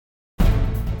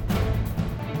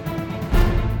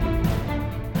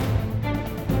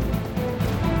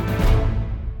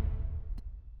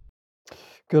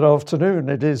Good afternoon.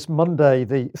 It is Monday,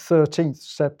 the 13th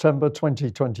September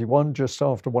 2021, just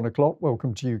after 1 o'clock.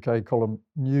 Welcome to UK Column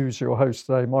News. Your host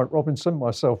today, Mike Robinson,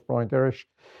 myself, Brian Gerrish,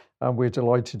 and we're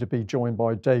delighted to be joined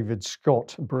by David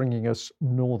Scott, bringing us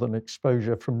northern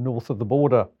exposure from north of the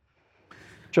border.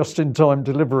 Just in time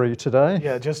delivery today.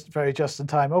 Yeah, just in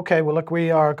time. Okay, well, look,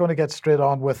 we are going to get straight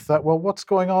on with what's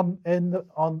going on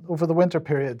over the winter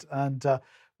period. And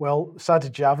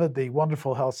Sajid Javid, the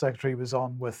wonderful health secretary, was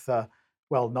on with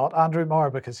not Andrew Marr,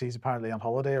 because he's apparently on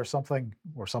holiday or something.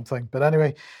 But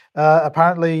anyway,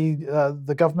 apparently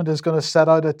the government is going to set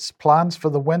out its plans for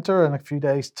the winter in a few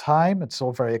days' time. It's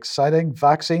all very exciting.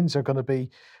 Vaccines are going to be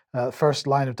first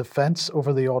line of defense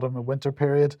over the autumn and winter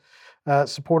period.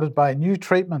 Supported by new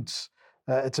treatments.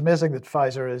 It's amazing that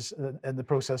Pfizer is in the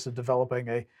process of developing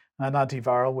an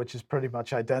antiviral, which is pretty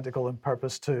much identical in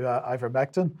purpose to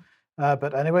ivermectin.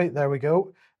 But anyway, there we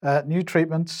go. New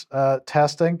treatments,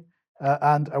 testing,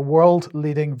 and a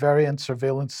world-leading variant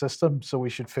surveillance system. So we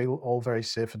should feel all very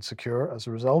safe and secure as a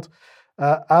result.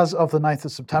 As of the 9th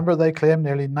of September, they claim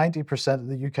nearly 90% of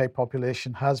the UK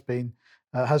population has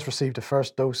received a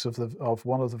first dose of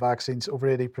one of the vaccines.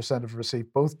 Over 80% have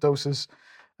received both doses.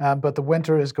 But the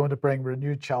winter is going to bring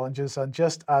renewed challenges. And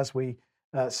just as we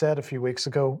said a few weeks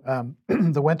ago,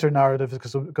 the winter narrative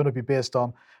is going to be based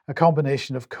on a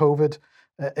combination of COVID,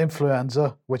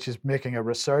 influenza, which is making a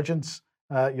resurgence.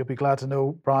 You'll be glad to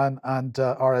know, Brian, and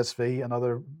RSV and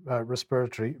other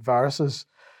respiratory viruses.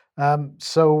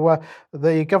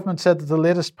 The government said that the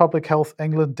latest Public Health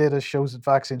England data shows that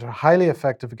vaccines are highly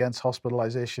effective against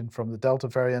hospitalisation from the Delta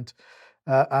variant,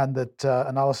 and that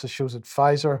analysis shows that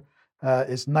Pfizer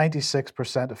is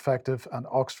 96% effective and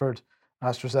Oxford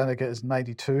AstraZeneca is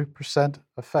 92%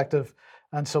 effective.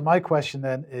 And so my question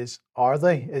then is, are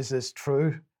they? Is this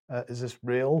true? Is this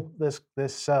real,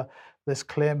 this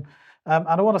claim? And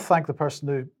I want to thank the person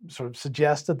who sort of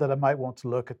suggested that I might want to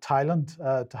look at Thailand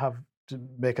to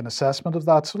make an assessment of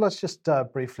that. So let's just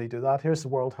briefly do that. Here's the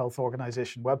World Health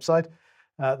Organization website.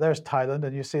 There's Thailand,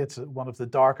 and you see it's one of the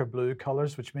darker blue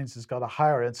colors, which means it's got a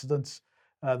higher incidence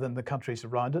than the countries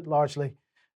around it, largely.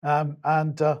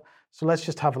 So let's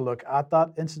just have a look at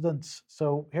that incidence.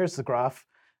 So here's the graph.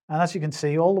 And as you can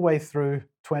see, all the way through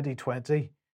 2020,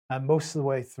 and most of the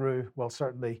way through, well,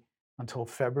 certainly until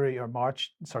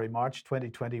March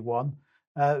 2021,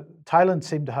 Thailand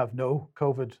seemed to have no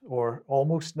COVID, or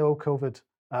almost no COVID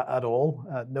at all.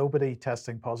 Nobody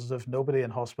testing positive, nobody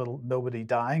in hospital, nobody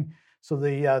dying. So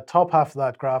the top half of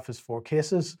that graph is for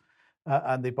cases,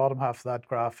 and the bottom half of that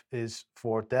graph is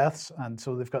for deaths. And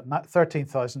so they've got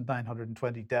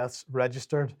 13,920 deaths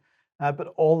registered,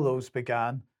 but all those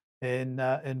began in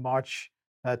March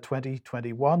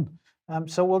 2021.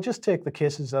 So we'll just take the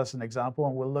cases as an example,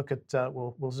 and we'll look at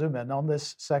we'll zoom in on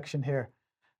this section here.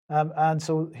 And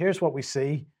so here's what we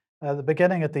see. The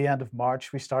beginning at the end of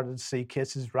March, we started to see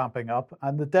cases ramping up,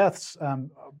 and the deaths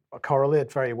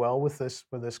correlate very well with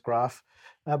this graph.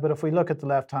 But if we look at the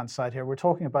left-hand side here, we're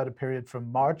talking about a period from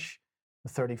March the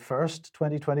 31st,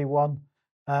 2021,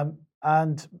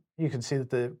 and you can see that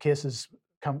the cases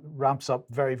ramps up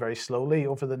very, very slowly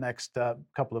over the next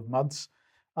couple of months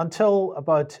until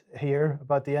about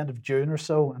the end of June or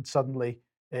so, and suddenly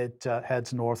it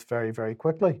heads north very, very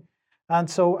quickly. And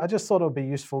so I just thought it would be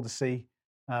useful to see,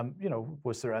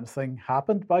 was there anything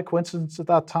happened by coincidence at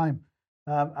that time?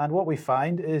 And what we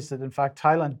find is that, in fact,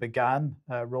 Thailand began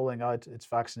rolling out its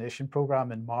vaccination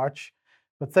program in March,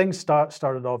 but things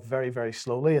started off very, very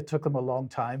slowly. It took them a long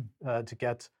time to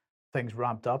get things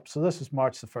ramped up. So this is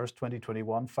March the 1st,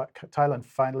 2021. Thailand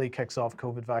finally kicks off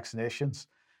COVID vaccinations.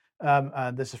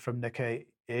 And this is from Nikkei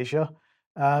Asia.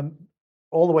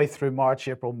 All the way through March,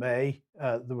 April, May,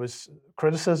 there was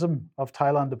criticism of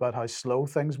Thailand about how slow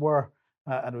things were,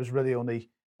 and it was really only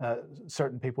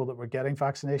certain people that were getting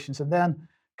vaccinations. And then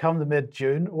come the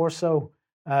mid-June or so,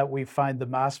 we find the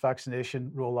mass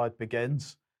vaccination rollout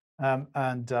begins.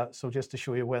 So just to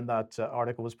show you when that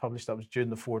article was published, that was June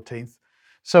the 14th.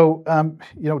 So,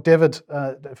 David,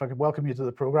 if I could welcome you to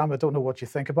the program. I don't know what you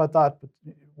think about that, but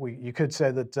you could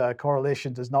say that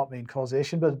correlation does not mean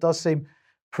causation, but it does seem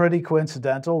pretty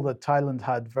coincidental that Thailand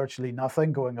had virtually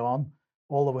nothing going on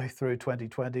all the way through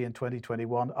 2020 and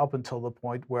 2021, up until the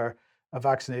point where a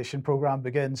vaccination program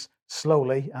begins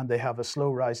slowly, and they have a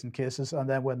slow rise in cases. And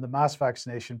then when the mass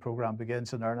vaccination program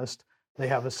begins in earnest, they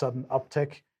have a sudden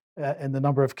uptick in the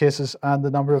number of cases and the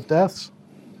number of deaths.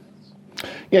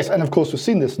 Yes, and of course we've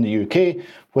seen this in the UK.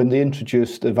 When they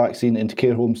introduced the vaccine into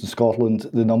care homes in Scotland,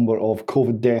 the number of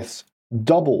COVID deaths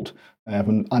doubled.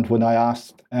 And when I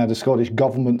asked the Scottish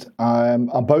Government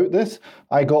about this,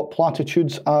 I got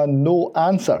platitudes and no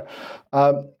answer.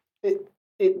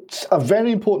 it's a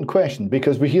very important question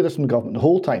because we hear this from the government the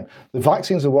whole time. The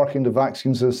vaccines are working, the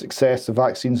vaccines are a success, the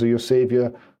vaccines are your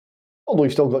saviour. Although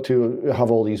you've still got to have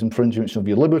all these infringements of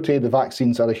your liberty, the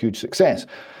vaccines are a huge success.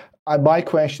 And my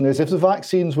question is, if the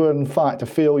vaccines were in fact a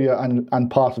failure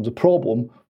and part of the problem,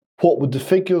 what would the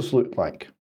figures look like?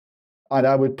 And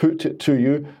I would put it to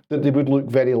you that they would look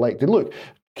very like they look.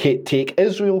 Take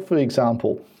Israel, for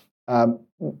example.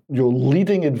 You're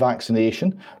leading in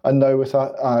vaccination, and now with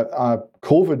a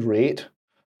COVID rate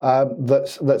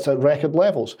that's at record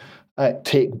levels.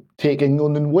 Take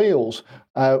England and Wales.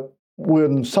 We're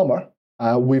in summer.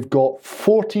 We've got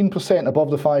 14%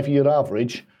 above the 5-year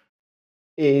average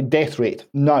death rate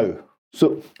now.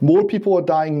 So more people are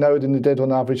dying now than they did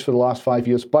on average for the last 5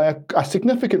 years by a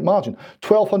significant margin,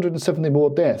 1,270 more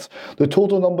deaths. The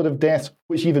total number of deaths,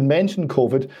 which even mentioned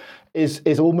COVID,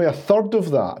 is only a third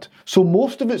of that. So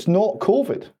most of it's not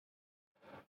COVID.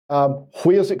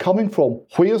 Where's it coming from?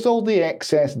 Where's all the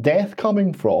excess death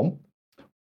coming from?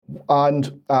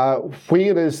 And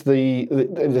where is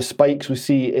the spikes we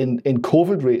see in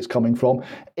COVID rates coming from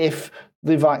if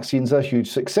the vaccine's a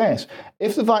huge success?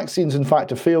 If the vaccine's in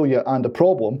fact a failure and a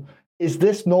problem, is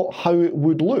this not how it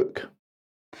would look?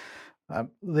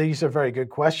 These are very good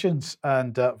questions,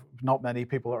 and not many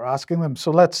people are asking them. So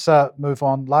let's move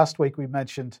on. Last week we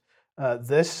mentioned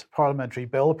this parliamentary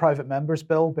bill, a private member's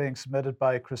bill, being submitted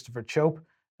by Christopher Chope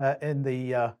in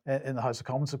the House of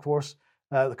Commons, of course.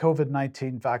 The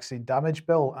COVID-19 vaccine damage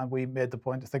bill, and we made the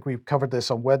point, I think we covered this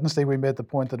on Wednesday, we made the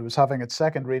point that it was having its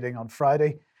second reading on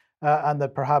Friday, and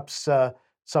that perhaps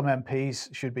some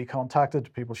MPs should be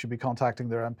contacted, people should be contacting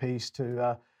their MPs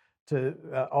to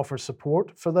offer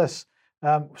support for this.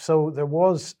 So there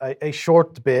was a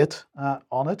short debate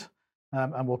on it,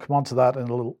 and we'll come on to that in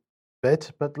a little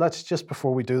bit, but let's just,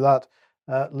 before we do that,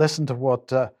 listen to what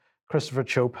Christopher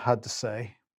Chope had to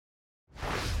say.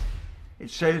 It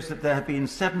shows that there have been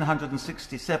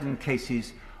 767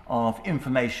 cases of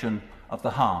inflammation of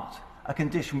the heart, a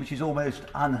condition which is almost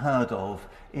unheard of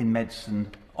in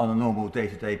medicine on a normal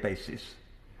day-to-day basis.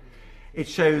 It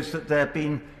shows that there have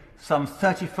been some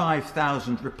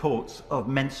 35,000 reports of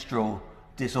menstrual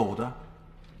disorder,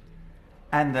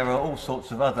 and there are all sorts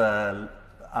of other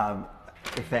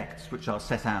effects which are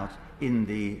set out in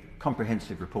the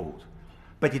comprehensive report.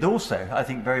 But it also, I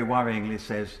think very worryingly,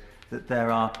 says that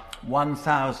there are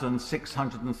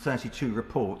 1,632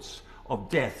 reports of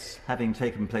deaths having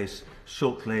taken place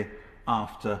shortly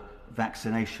after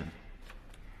vaccination.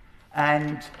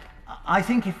 And I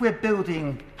think if we're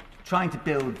trying to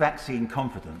build vaccine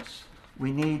confidence,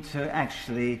 we need to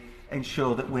actually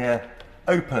ensure that we're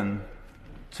open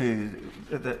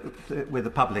with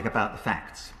the public about the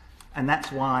facts. And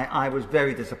that's why I was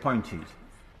very disappointed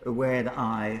when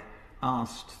I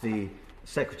asked the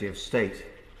Secretary of State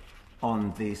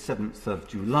on the 7th of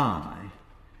July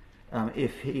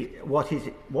what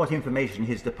information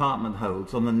his department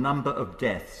holds on the number of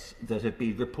deaths that have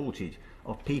been reported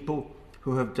of people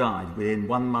who have died within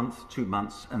 1 month, 2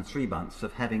 months and 3 months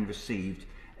of having received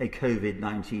a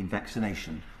COVID-19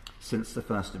 vaccination since the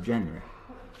 1st of January.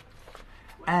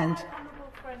 And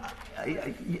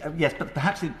yes, but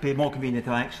perhaps it'd be more convenient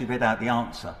if I actually read out the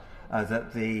answer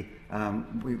that we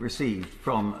received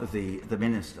from the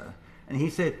Minister. And he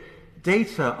said,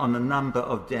 data on the number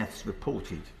of deaths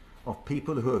reported of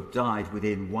people who have died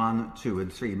within 1, 2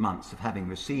 and 3 months of having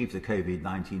received the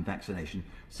COVID-19 vaccination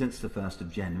since the 1st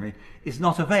of January is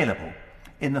not available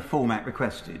in the format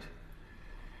requested.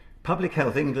 Public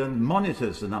Health England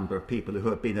monitors the number of people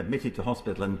who have been admitted to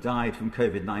hospital and died from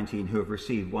COVID-19 who have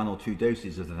received 1 or 2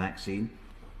 doses of the vaccine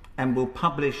and will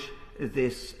publish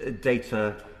this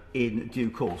data in due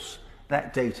course.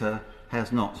 That data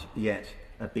has not yet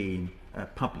been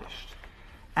published.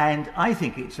 And I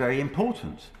think it's very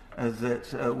important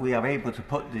that we are able to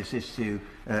put this issue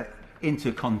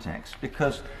into context,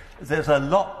 because there's a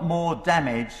lot more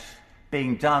damage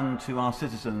being done to our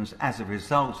citizens as a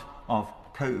result of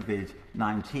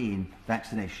COVID-19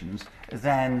 vaccinations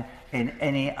than in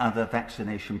any other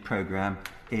vaccination program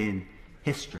in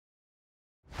history.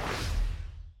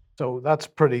 So that's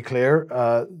pretty clear.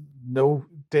 No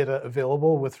data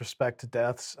available with respect to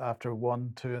deaths after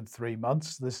 1, 2 and 3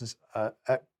 months. This is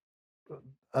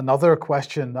another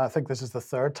question. I think this is the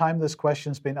third time this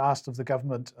question's been asked of the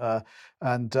government,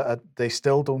 and they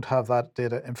still don't have that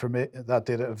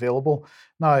data available.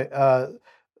 Now,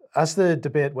 as the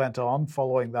debate went on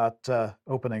following that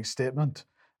opening statement,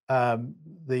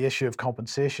 the issue of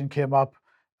compensation came up,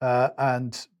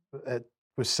 and it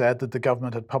was said that the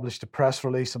government had published a press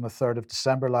release on the 3rd of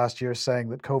December last year saying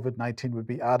that COVID-19 would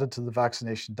be added to the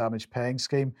vaccination damage paying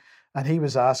scheme, And he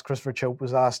was asked, Christopher Chope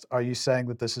was asked, are you saying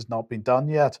that this has not been done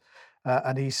yet?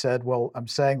 And he said, well, I'm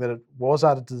saying that it was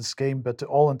added to the scheme, but to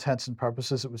all intents and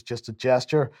purposes, it was just a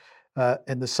gesture.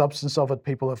 In the substance of it,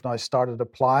 people have now started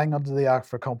applying under the Act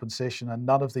for compensation, and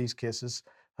none of these cases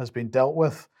has been dealt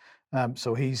with.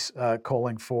 So he's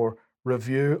calling for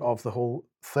review of the whole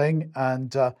thing.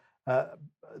 And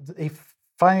he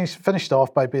finished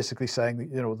off by basically saying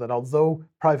that, that although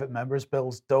private members'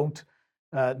 bills don't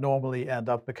normally end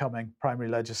up becoming primary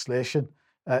legislation,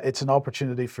 it's an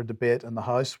opportunity for debate in the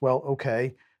House. Well,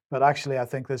 okay, but actually I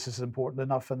think this is important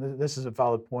enough, and this is a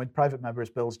valid point. Private members'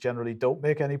 bills generally don't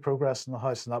make any progress in the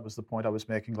House, and that was the point I was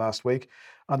making last week.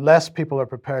 Unless people are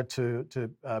prepared to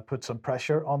put some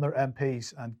pressure on their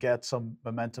MPs and get some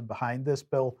momentum behind this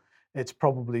bill, it's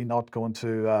probably not going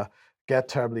to get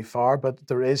terribly far, but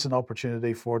there is an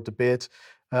opportunity for debate.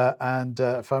 And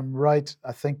if I'm right,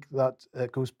 I think that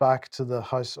it goes back to the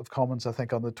House of Commons, I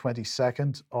think on the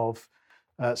 22nd of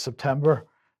September.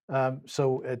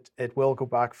 So it will go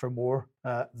back for more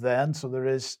then. So there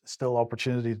is still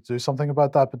opportunity to do something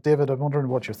about that. But David, I'm wondering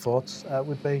what your thoughts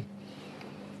would be.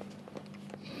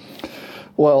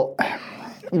 Well,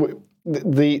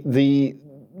 the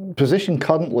position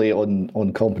currently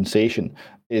on compensation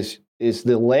is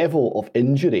the level of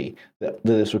injury that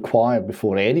is required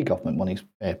before any government money's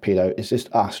paid out is just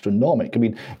astronomical. I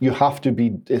mean, you have to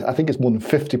be, I think it's more than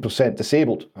 50%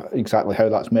 disabled. Exactly how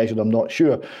that's measured, I'm not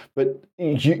sure. But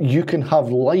you can have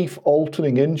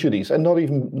life-altering injuries and not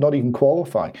even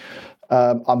qualify.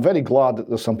 I'm very glad that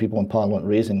there's some people in Parliament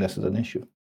raising this as an issue.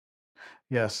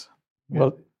 Yes.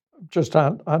 Well, just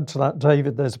add to that,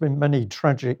 David, there's been many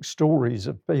tragic stories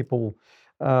of people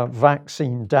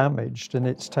vaccine damaged, and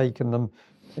it's taken them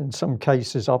in some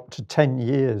cases up to 10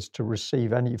 years to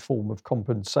receive any form of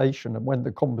compensation. And when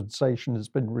the compensation has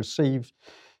been received,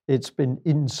 it's been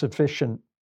insufficient.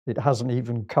 It hasn't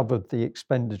even covered the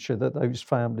expenditure that those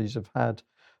families have had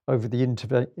over the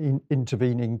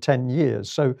intervening 10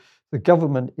 years. So the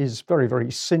government is very,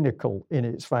 very cynical in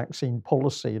its vaccine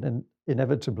policy, and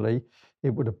inevitably it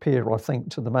would appear, I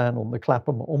think, to the man on the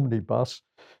Clapham omnibus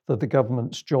that the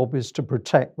government's job is to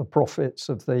protect the profits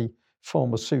of the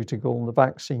pharmaceutical and the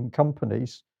vaccine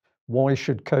companies. Why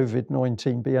should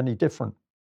COVID-19 be any different?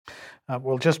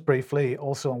 Well, just briefly,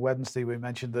 also on Wednesday, we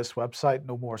mentioned this website,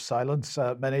 No More Silence.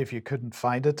 Many of you couldn't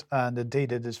find it, and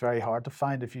indeed it is very hard to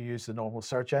find if you use the normal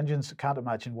search engines. Can't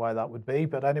imagine why that would be.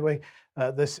 But anyway,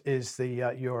 this is the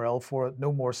URL for it,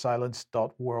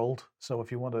 nomoresilence.world. So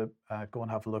if you want to go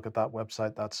and have a look at that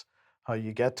website, that's how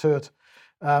you get to it.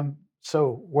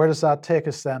 So where does that take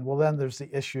us then? Well, then there's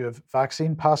the issue of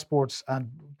vaccine passports, and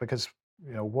because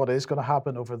what is going to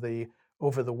happen over the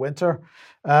winter.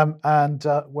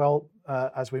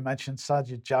 As we mentioned,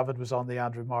 Sajid Javid was on the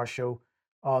Andrew Marr show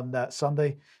on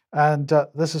Sunday, and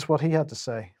this is what he had to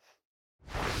say.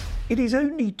 It is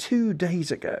only 2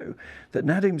 days ago that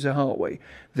Nadhim Zahawi,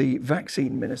 the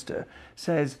vaccine minister,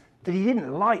 says that he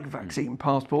didn't like vaccine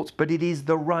passports, but it is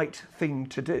the right thing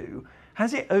to do.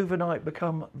 Has it overnight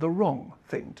become the wrong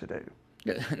thing to do?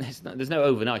 There's no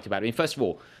overnight about it. I mean, first of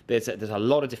all, there's a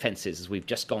lot of defences, as we've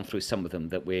just gone through some of them,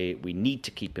 that we need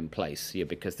to keep in place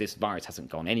because this virus hasn't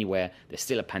gone anywhere. There's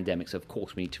still a pandemic, so of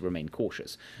course we need to remain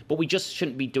cautious. But we just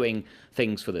shouldn't be doing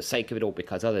things for the sake of it or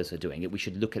because others are doing it. We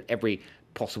should look at every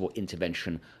possible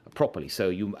intervention properly. So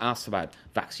you asked about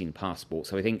vaccine passports.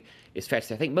 So I think it's fair to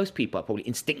say, I think most people probably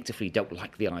instinctively don't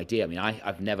like the idea. I mean,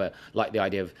 I've never liked the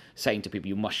idea of saying to people,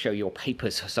 you must show your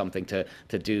papers or something to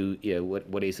do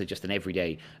what is just an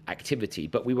everyday activity.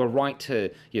 But we were right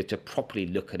to properly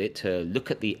look at it, to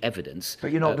look at the evidence.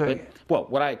 But you're not doing it. Well,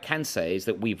 what I can say is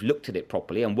that we've looked at it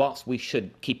properly, and whilst we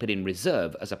should keep it in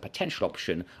reserve as a potential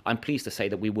option, I'm pleased to say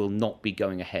that we will not be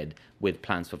going ahead with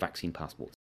plans for vaccine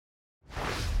passports.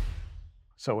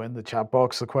 So in the chat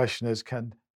box, the question is,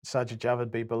 can Sajid Javid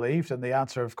be believed? And the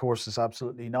answer, of course, is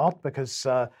absolutely not, because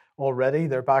already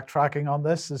they're backtracking on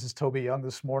this. This is Toby Young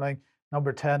this morning.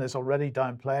 Number 10 is already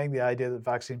downplaying the idea that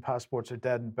vaccine passports are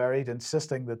dead and buried,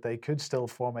 insisting that they could still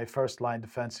form a first-line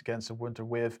defence against a winter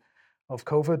wave of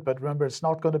COVID. But remember, it's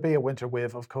not going to be a winter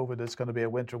wave of COVID. It's going to be a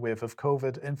winter wave of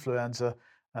COVID, influenza,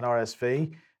 and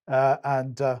RSV.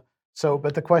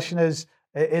 But the question is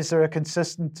there a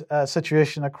consistent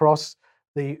situation across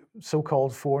the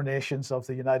so-called four nations of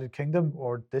the United Kingdom,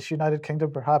 or disunited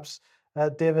kingdom, perhaps,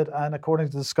 David? And according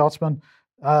to the Scotsman,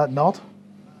 not?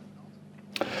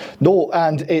 No,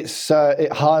 and it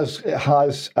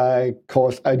has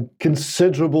caused a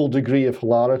considerable degree of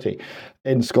hilarity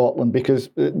in Scotland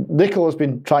because Nicola's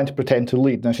been trying to pretend to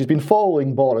lead. Now, she's been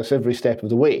following Boris every step of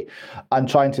the way and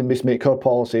trying to make her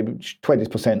policy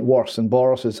 20% worse than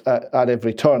Boris's at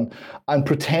every turn and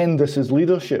pretend this is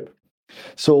leadership.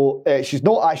 So she's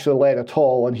not actually led at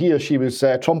all. And here she was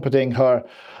trumpeting her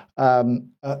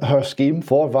scheme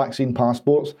for vaccine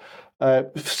passports,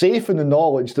 safe in the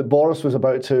knowledge that Boris was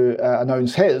about to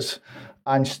announce his,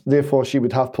 and therefore she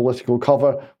would have political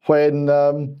cover when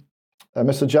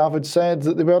Mr. Javid said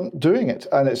that they weren't doing it.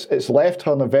 And it's left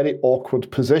her in a very awkward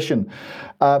position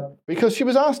because she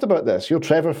was asked about this.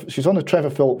 She's on the Trevor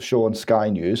Phillips show on Sky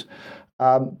News.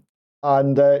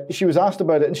 And she was asked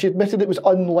about it, and she admitted it was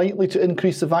unlikely to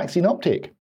increase the vaccine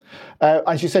uptake.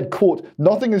 And she said, quote,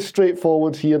 "Nothing is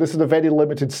straightforward here. This is a very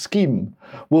limited scheme.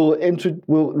 Will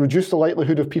reduce the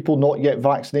likelihood of people not yet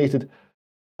vaccinated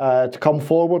to come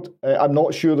forward. I'm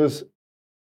not sure there's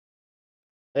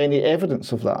any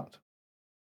evidence of that."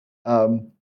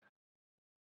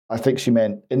 I think she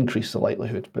meant increase the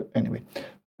likelihood, but anyway,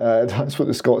 that's what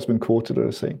the Scotsman quoted her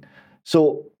as saying.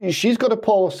 So she's got a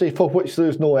policy for which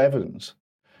there's no evidence.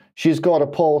 She's got a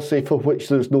policy for which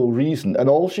there's no reason. And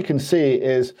all she can say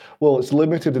is, well, it's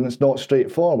limited and it's not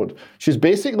straightforward. She's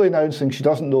basically announcing she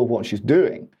doesn't know what she's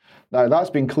doing. Now, that's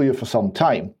been clear for some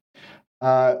time.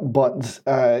 But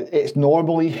it's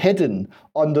normally hidden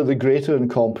under the greater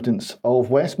incompetence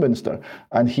of Westminster.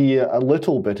 And here a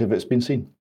little bit of it's been seen.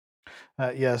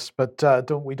 Yes, but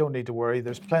we don't need to worry.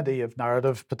 There's plenty of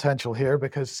narrative potential here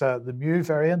because the Mu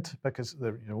variant, because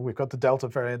we've got the Delta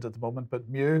variant at the moment, but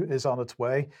Mu is on its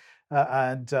way,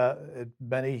 and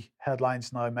many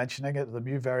headlines now mentioning it. The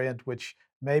Mu variant, which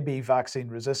may be vaccine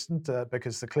resistant,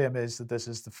 because the claim is that this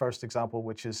is the first example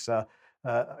which is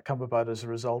come about as a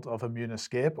result of immune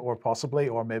escape, or possibly,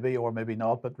 or maybe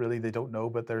not, but really they don't know,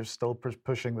 but they're still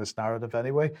pushing this narrative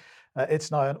anyway.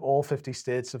 It's now in all 50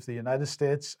 states of the United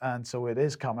States, and so it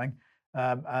is coming.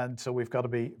 And so we've got to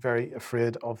be very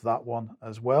afraid of that one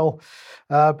as well.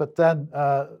 But then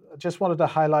I just wanted to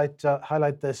highlight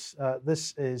this.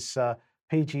 This is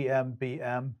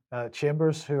PGMBM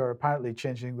Chambers, who are apparently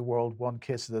changing the world one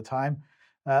case at a time.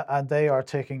 And they are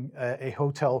taking a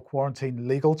hotel quarantine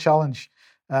legal challenge.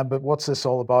 But what's this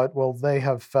all about? Well,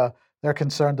 they're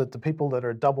concerned that the people that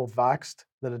are double vaxxed,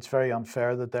 that it's very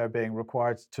unfair that they're being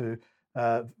required to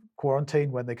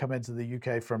quarantine when they come into the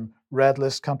UK from red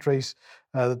list countries,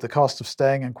 that the cost of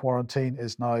staying in quarantine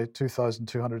is now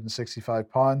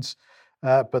 £2,265.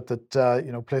 But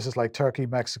that places like Turkey,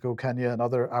 Mexico, Kenya, and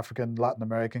other African, Latin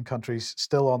American countries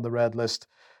still on the red list.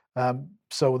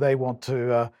 So they want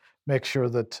to make sure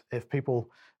that if people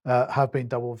have been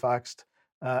double vaxxed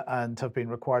and have been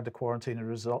required to quarantine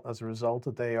as a result,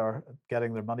 that they are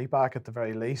getting their money back at the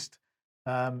very least,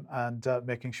 and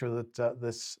making sure that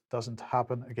this doesn't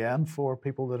happen again for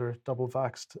people that are double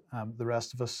vaxxed. The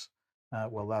rest of us,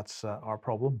 well, that's our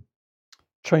problem.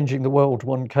 Changing the world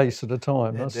one case at a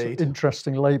time. That's Indeed. an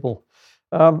interesting label.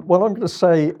 Well, I'm going to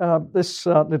say this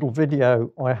little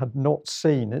video I had not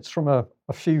seen. It's from a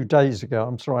few days ago.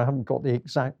 I'm sorry, I haven't got the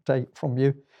exact date from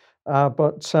you.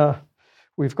 But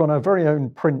we've got our very own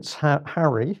Prince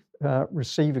Harry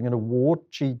receiving an award,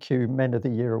 GQ Men of the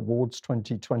Year Awards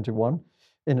 2021,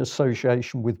 in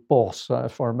association with Boss.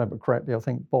 If I remember correctly, I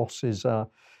think Boss is a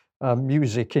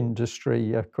music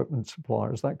industry equipment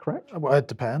supplier. Is that correct? Well, it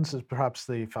depends. It's perhaps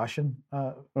the fashion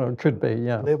it could be,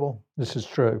 yeah. label. This is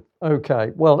true.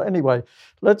 Okay. Well, anyway,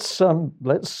 let's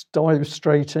dive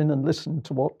straight in and listen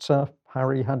to what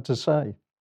Harry had to say.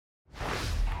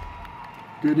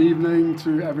 Good evening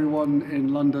to everyone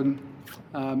in London.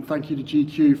 Thank you to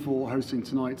GQ for hosting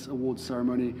tonight's awards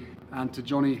ceremony, and to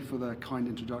Johnny for the kind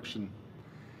introduction.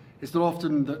 It's not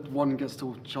often that one gets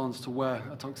the chance to wear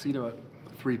a tuxedo at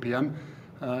 3 p.m,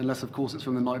 unless of course it's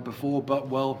from the night before, but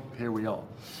well, here we are.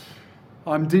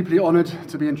 I'm deeply honoured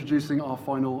to be introducing our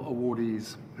final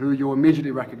awardees, who you'll immediately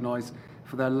recognise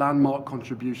for their landmark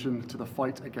contribution to the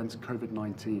fight against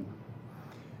COVID-19.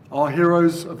 Our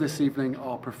heroes of this evening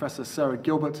are Professor Sarah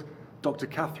Gilbert, Dr.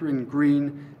 Catherine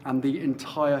Green, and the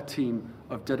entire team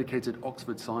of dedicated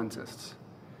Oxford scientists.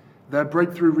 Their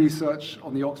breakthrough research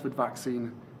on the Oxford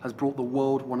vaccine has brought the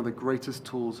world one of the greatest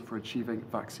tools for achieving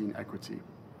vaccine equity.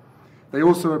 They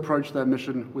also approached their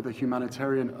mission with a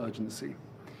humanitarian urgency.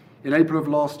 In April of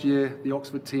last year, the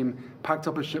Oxford team packed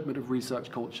up a shipment of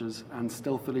research cultures and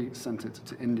stealthily sent it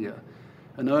to India,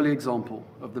 an early example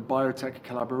of the biotech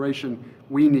collaboration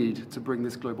we need to bring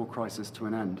this global crisis to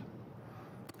an end.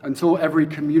 Until every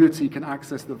community can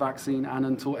access the vaccine and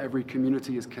until every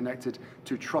community is connected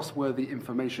to trustworthy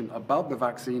information about the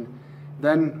vaccine,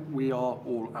 then we are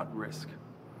all at risk.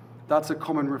 That's a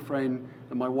common refrain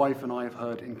that my wife and I have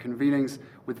heard in convenings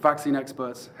with vaccine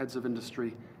experts, heads of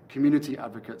industry, community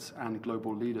advocates, and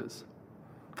global leaders.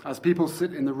 As people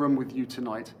sit in the room with you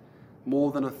tonight,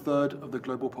 more than a third of the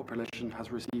global population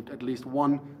has received at least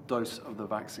one dose of the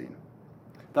vaccine.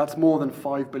 That's more than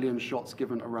 5 billion shots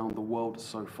given around the world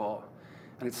so far.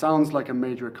 And it sounds like a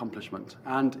major accomplishment,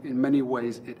 and in many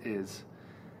ways it is.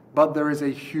 But there is a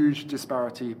huge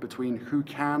disparity between who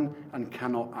can and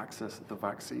cannot access the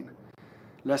vaccine.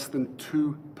 Less than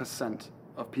 2%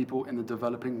 of people in the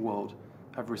developing world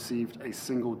have received a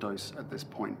single dose at this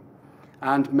point.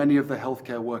 And many of the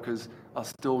healthcare workers are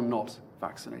still not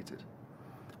vaccinated.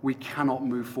 We cannot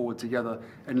move forward together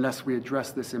unless we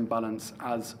address this imbalance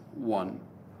as one.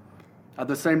 At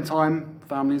the same time,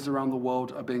 families around the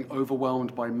world are being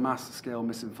overwhelmed by mass-scale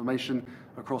misinformation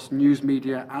across news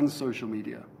media and social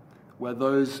media, where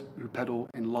those who peddle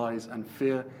in lies and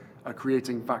fear are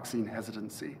creating vaccine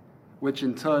hesitancy, which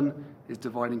in turn is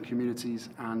dividing communities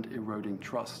and eroding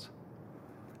trust.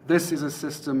 This is a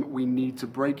system we need to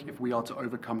break if we are to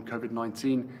overcome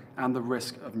COVID-19 and the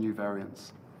risk of new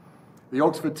variants. The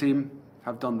Oxford team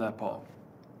have done their part.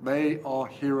 They are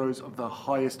heroes of the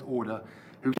highest order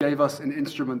who gave us an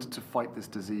instrument to fight this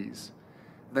disease.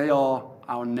 They are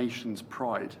our nation's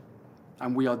pride,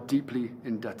 and we are deeply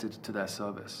indebted to their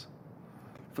service.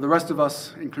 For the rest of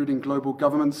us, including global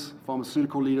governments,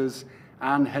 pharmaceutical leaders,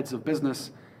 and heads of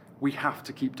business, we have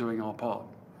to keep doing our part.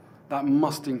 That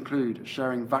must include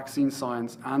sharing vaccine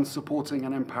science and supporting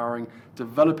and empowering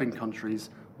developing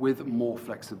countries with more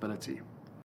flexibility.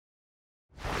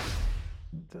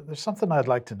 There's something I'd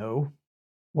like to know.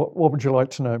 What would you like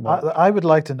to know, Mark? I would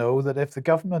like to know that if the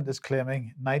government is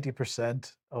claiming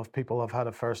 90% of people have had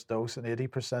a first dose and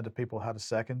 80% of people had a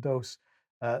second dose,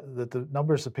 that the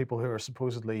numbers of people who are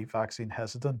supposedly vaccine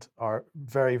hesitant are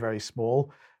very, very small.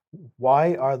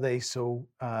 Why are they so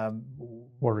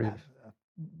Worried.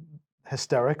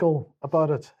 Hysterical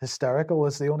about it? Hysterical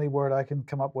is the only word I can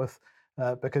come up with,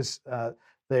 because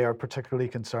they are particularly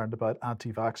concerned about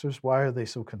anti-vaxxers. Why are they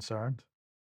so concerned?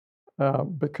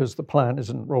 Because the plan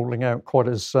isn't rolling out quite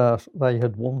as they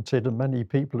had wanted, and many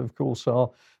people, of course, are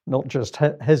not just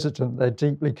hesitant, they're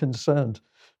deeply concerned.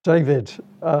 David,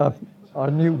 I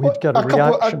knew we'd get a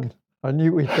reaction. I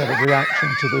knew we'd get a reaction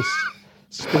to this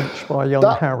speech by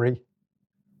young Harry.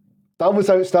 That was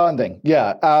outstanding.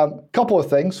 Yeah. Couple of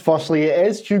things. Firstly, it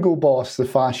is Hugo Boss, the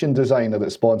fashion designer,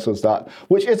 that sponsors that,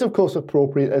 which is, of course,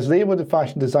 appropriate, as they were the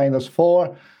fashion designers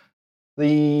for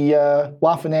the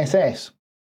Waffen-SS.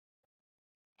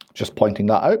 Just pointing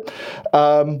that out.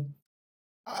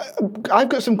 I've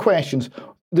got some questions.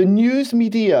 The news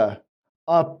media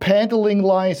are peddling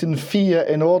lies and fear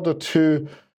in order to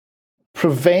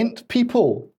prevent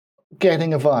people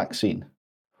getting a vaccine.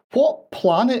 What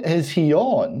planet is he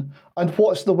on, and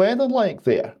what's the weather like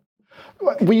there?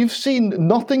 We've seen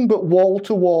nothing but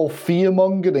wall-to-wall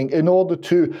fear-mongering in order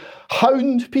to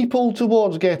hound people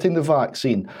towards getting the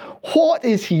vaccine. What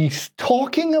is he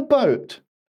talking about?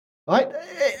 Right?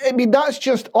 I mean, that's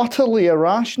just utterly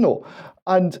irrational.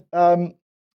 And I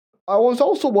was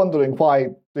also wondering why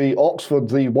the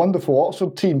wonderful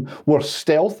Oxford team were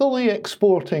stealthily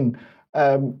exporting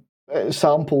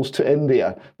samples to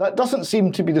India. That doesn't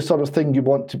seem to be the sort of thing you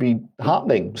want to be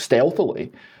happening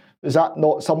stealthily. Is that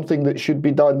not something that should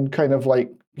be done kind of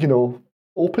like,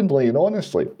 openly and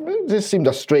honestly? This seemed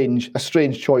a strange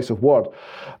choice of word.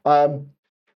 And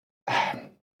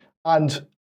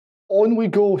on we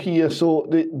go here. So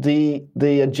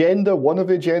the agenda, one of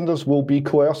the agendas will be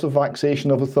coercive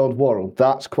vaccination of the third world.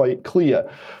 That's quite clear.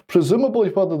 Presumably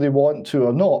whether they want to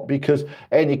or not, because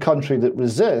any country that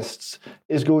resists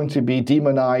is going to be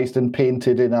demonized and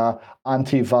painted in a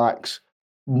anti-vax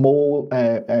mode,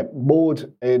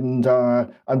 and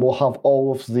will have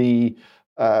all of the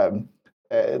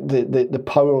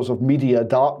powers of media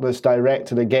darkness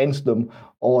directed against them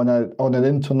on an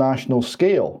international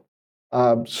scale.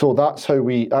 So that's how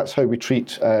we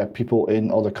treat people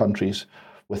in other countries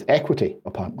with equity,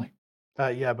 apparently.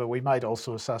 Yeah, but we might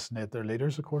also assassinate their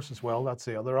leaders, of course, as well. That's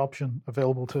the other option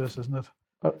available to us, isn't it?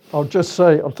 I'll just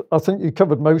say, I think you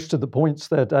covered most of the points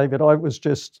there, David. I was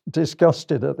just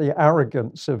disgusted at the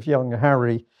arrogance of young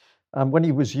Harry. And when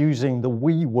he was using the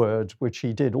we word, which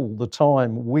he did all the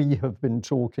time, we have been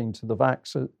talking to the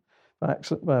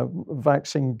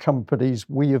vaccine companies,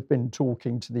 we have been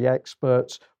talking to the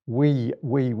experts, we.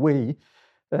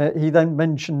 he then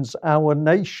mentions our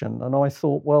nation. And I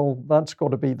thought, well, that's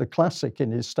got to be the classic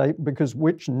in his statement, because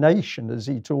which nation is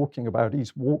he talking about?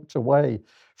 He's walked away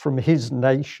from his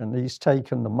nation. He's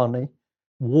taken the money,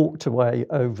 walked away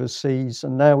overseas,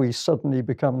 and now he's suddenly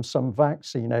become some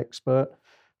vaccine expert.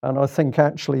 And I think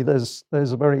actually there's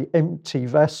a very empty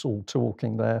vessel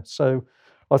talking there. So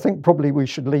I think probably we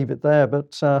should leave it there.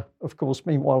 But of course,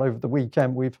 meanwhile, over the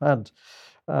weekend, we've had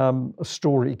a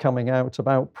story coming out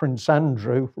about Prince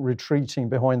Andrew retreating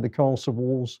behind the castle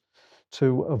walls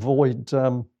to avoid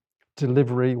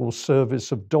delivery or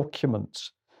service of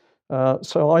documents.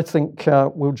 So I think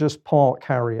we'll just park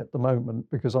Harry at the moment,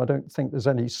 because I don't think there's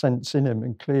any sense in him.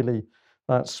 And clearly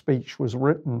that speech was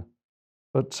written.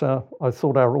 But I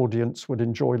thought our audience would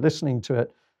enjoy listening to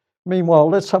it. Meanwhile,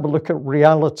 let's have a look at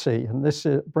reality. And this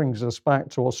brings us back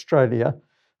to Australia.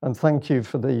 And thank you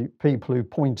for the people who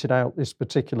pointed out this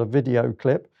particular video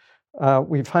clip.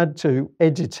 We've had to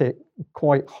edit it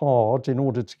quite hard in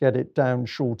order to get it down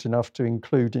short enough to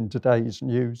include in today's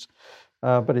news.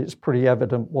 But it's pretty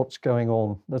evident what's going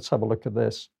on. Let's have a look at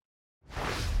this.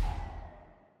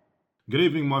 Good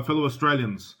evening, my fellow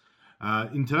Australians.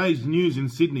 In today's news in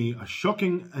Sydney, a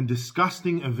shocking and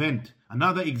disgusting event.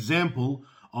 Another example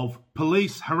of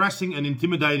police harassing and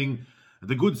intimidating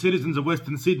the good citizens of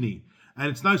Western Sydney. And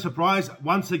it's no surprise,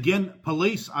 once again,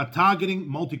 police are targeting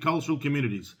multicultural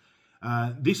communities.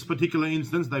 This particular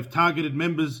instance, they've targeted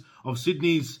members of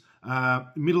Sydney's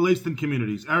Middle Eastern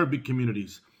communities, Arabic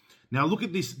communities. Now look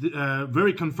at this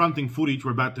very confronting footage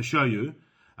we're about to show you.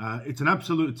 It's an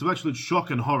absolute shock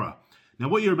and horror. Now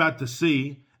what you're about to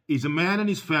see is a man and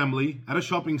his family at a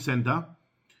shopping centre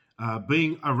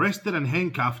being arrested and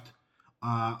handcuffed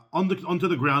onto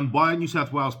the ground by New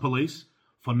South Wales police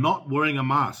for not wearing a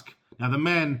mask. Now the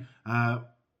man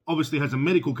obviously has a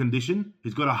medical condition.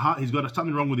 He's got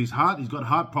something wrong with his heart. He's got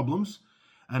heart problems.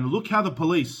 And look how the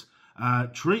police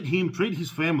treat his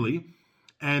family.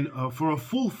 And for a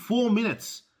full 4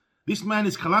 minutes, this man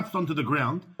is collapsed onto the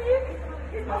ground.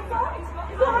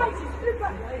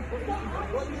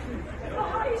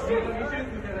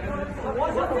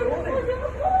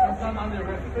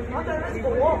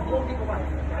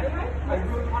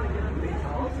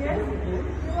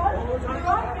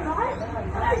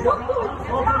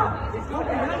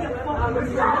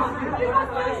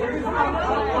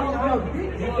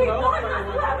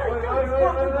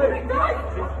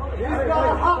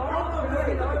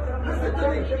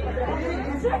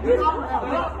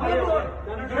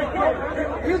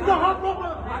 He's the hot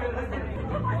problem.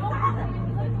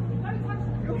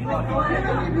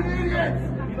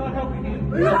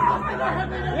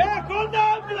 Yeah, call the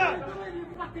ambulance.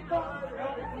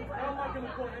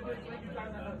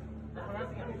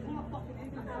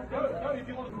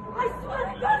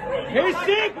 He's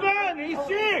sick, man. He's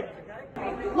sick.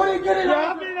 What are you getting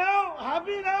out of Happy it? now?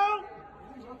 Happy now?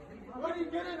 What are you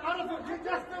getting out of it? You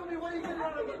just tell me what are you getting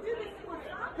out of it?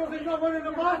 Because he's not wearing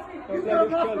a mask. He's got a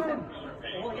mask on.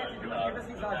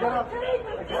 Get up.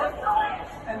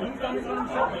 And he's done his own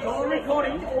job. It's all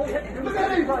recording. Look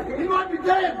at him. He might be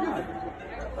dead.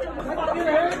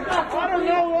 I don't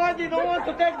know why they don't want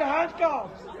to take the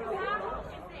handcuffs.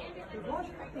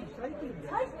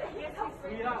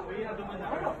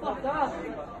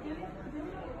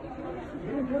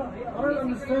 I don't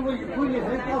understand why you put your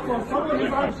handcuffs on someone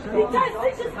who's on.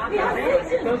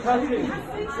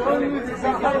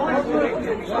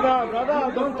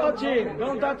 Brother, don't touch him.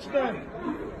 Don't touch them.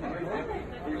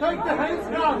 Take the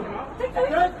handcuffs. Take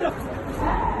the...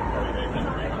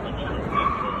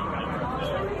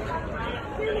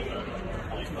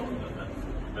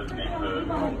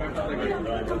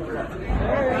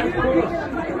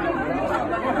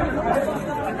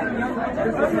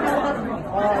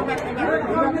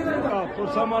 For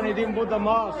someone who didn't put the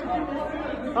mask.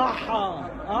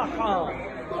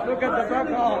 Look at the back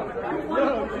arm.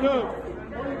 Look.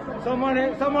 Someone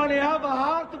have a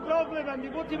heart problem and you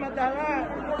put him at the hand.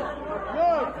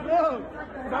 Look.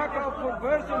 Back up for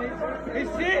person. He's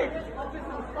sick.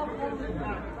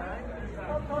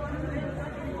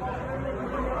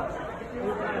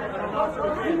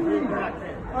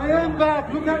 I am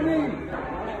back. Look at me.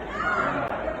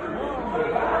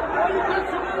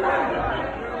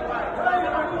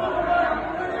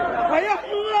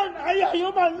 Are you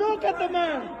human? Look at the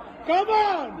man. Come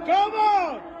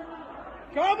on.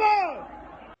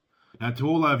 Now, to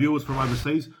all our viewers from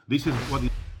overseas, this is what...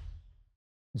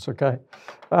 It's okay.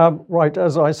 Right,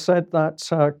 as I said, that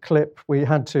clip we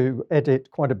had to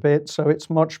edit quite a bit, so it's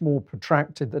much more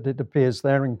protracted than it appears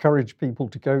there. Encourage people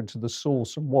to go to the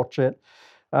source and watch it.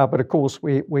 But of course,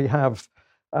 we have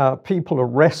people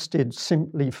arrested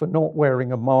simply for not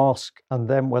wearing a mask, and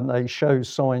then when they show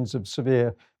signs of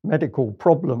severe medical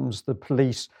problems, the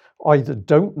police either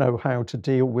don't know how to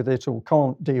deal with it or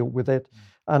can't deal with it.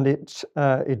 And it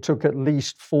took at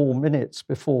least 4 minutes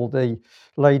before the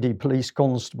lady police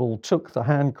constable took the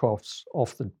handcuffs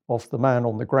off the man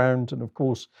on the ground. And of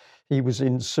course, he was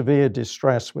in severe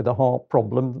distress with a heart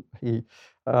problem. He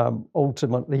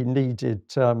ultimately needed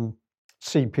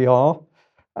CPR.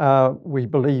 We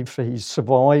believe he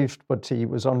survived, but he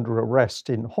was under arrest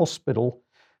in hospital.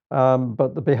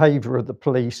 But the behaviour of the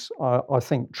police, I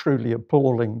think, truly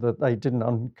appalling, that they didn't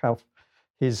uncuff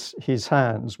his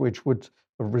hands, which would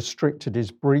have restricted his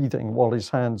breathing while his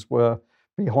hands were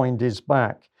behind his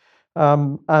back.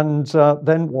 Then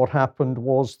what happened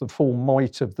was the full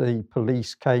might of the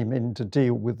police came in to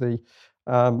deal with the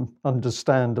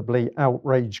understandably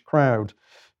outraged crowd.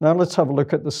 Now let's have a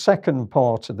look at the second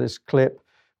part of this clip,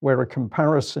 where a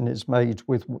comparison is made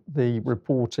with the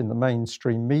report in the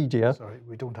mainstream media. Sorry,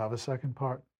 we don't have a second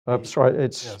part. Sorry,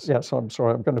 yes, I'm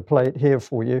sorry, I'm going to play it here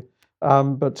for you.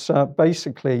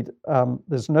 Basically,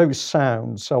 there's no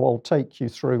sound, so I'll take you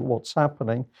through what's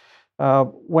happening.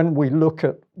 When we look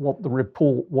at what the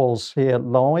report was here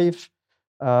live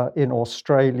in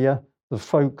Australia, the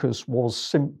focus was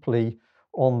simply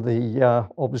on the,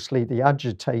 obviously, the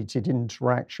agitated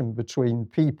interaction between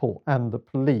people and the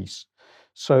police.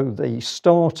 So the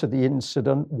start of the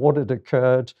incident, what had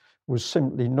occurred, was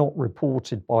simply not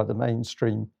reported by the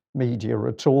mainstream media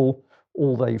at all.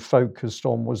 All they focused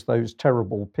on was those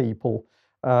terrible people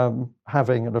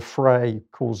having an affray,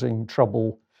 causing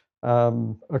trouble,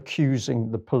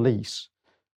 accusing the police.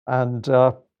 And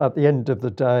at the end of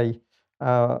the day,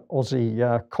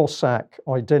 Aussie Cossack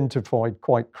identified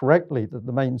quite correctly that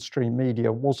the mainstream media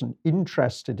wasn't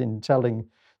interested in telling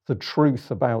the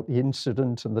truth about the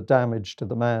incident and the damage to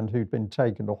the man who'd been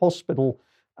taken to hospital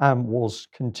and was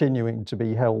continuing to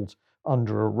be held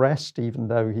under arrest, even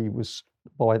though he was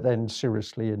by then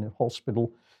seriously in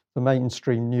hospital. The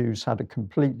mainstream news had a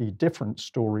completely different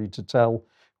story to tell,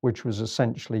 which was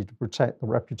essentially to protect the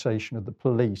reputation of the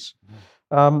police.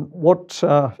 What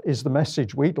is the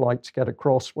message we'd like to get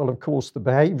across? Well, of course, the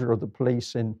behaviour of the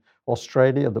police in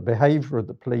Australia, the behaviour of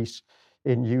the police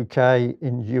in UK,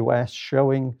 in US,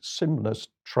 showing similar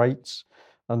traits.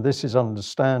 And this is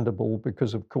understandable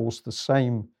because, of course, the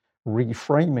same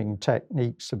reframing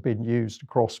techniques have been used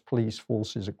across police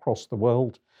forces across the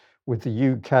world, with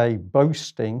the UK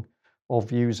boasting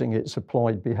of using its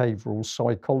applied behavioural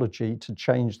psychology to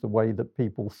change the way that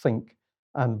people think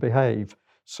and behave.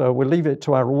 So we'll leave it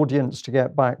to our audience to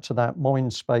get back to that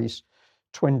Mindspace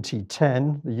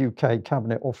 2010, the UK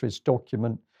Cabinet Office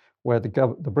document, where the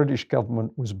British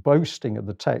government was boasting of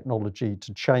the technology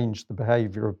to change the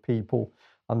behaviour of people,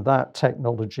 and that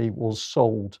technology was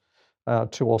sold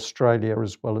to Australia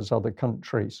as well as other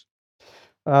countries.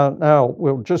 Now,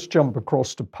 we'll just jump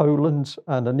across to Poland,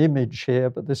 and an image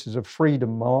here, but this is a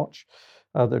freedom march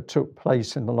that took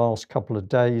place in the last couple of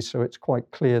days, so it's quite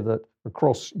clear that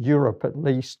across Europe at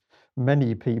least,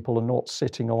 many people are not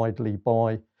sitting idly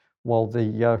by while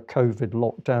the COVID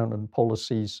lockdown and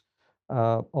policies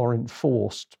are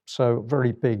enforced. So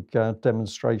very big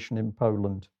demonstration in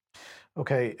Poland.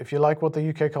 Okay, if you like what the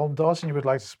UK Column does and you would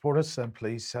like to support us, then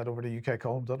please head over to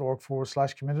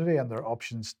ukcolumn.org/community, and there are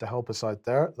options to help us out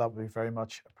there. That would be very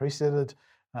much appreciated.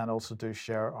 And also do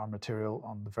share our material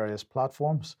on the various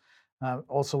platforms.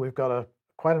 Also, we've got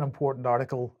quite an important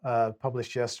article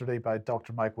published yesterday by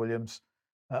Dr. Mike Williams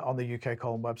on the UK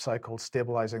Column website called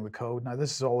Stabilizing the Code. Now,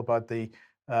 this is all about the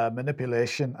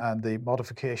manipulation and the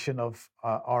modification of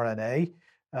RNA,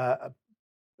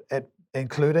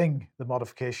 including the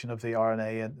modification of the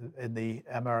RNA in the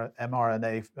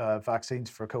mRNA vaccines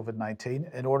for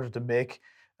COVID-19 in order to make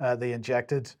the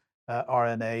injected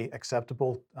RNA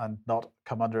acceptable and not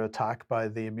come under attack by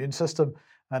the immune system.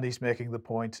 And he's making the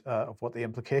point of what the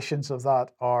implications of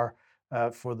that are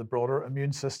for the broader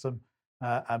immune system,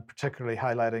 and particularly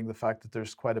highlighting the fact that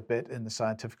there's quite a bit in the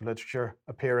scientific literature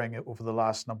appearing over the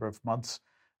last number of months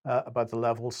about the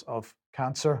levels of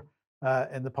cancer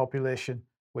in the population,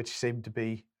 which seem to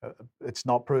be, it's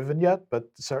not proven yet, but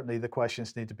certainly the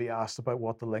questions need to be asked about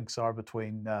what the links are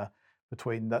between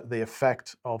the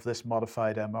effect of this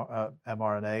modified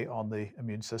mRNA on the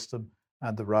immune system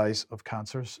and the rise of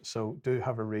cancers. So do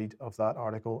have a read of that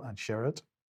article and share it.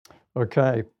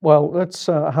 Okay, well, let's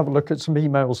have a look at some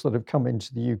emails that have come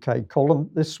into the UK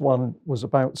column. This one was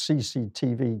about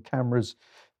CCTV cameras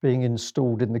being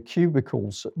installed in the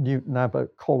cubicles at Newton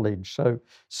Abbot College. So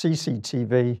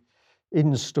CCTV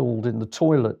installed in the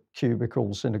toilet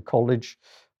cubicles in a college,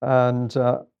 and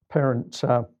parent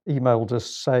emailed us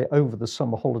to say, over the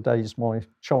summer holidays, my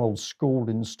child's school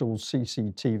installed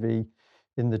CCTV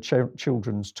in the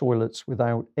children's toilets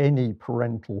without any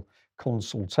parental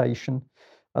consultation.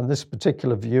 And this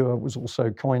particular viewer was also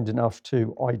kind enough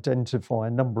to identify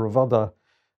a number of other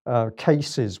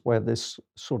cases where this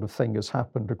sort of thing has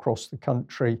happened across the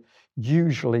country,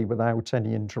 usually without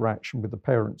any interaction with the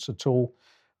parents at all.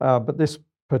 But this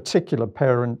particular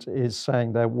parent is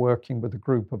saying they're working with a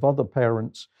group of other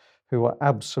parents who are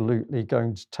absolutely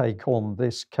going to take on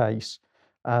this case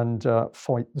and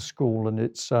fight the school and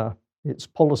its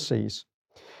policies.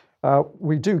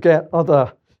 We do get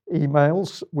other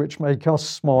emails which make us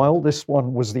smile. This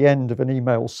one was the end of an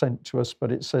email sent to us,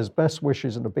 but it says, best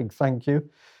wishes and a big thank you.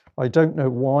 I don't know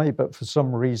why, but for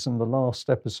some reason, the last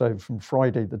episode from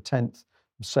Friday, the 10th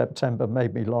of September,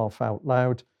 made me laugh out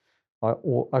loud.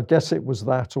 I guess it was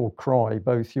that or cry.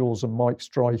 Both yours and Mike's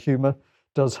dry humour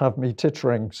does have me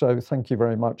tittering. So thank you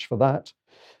very much for that.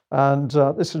 And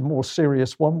this is a more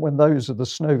serious one. When those of the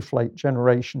snowflake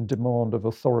generation demand of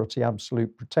authority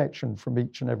absolute protection from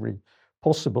each and every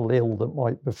possible ill that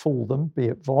might befall them, be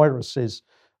it viruses,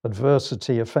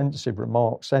 adversity, offensive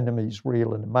remarks, enemies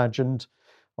real and imagined,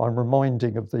 I'm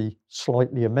reminding of the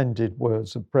slightly amended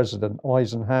words of President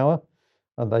Eisenhower,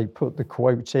 and they put the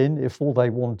quote in, if all they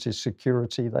want is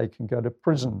security, they can go to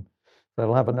prison.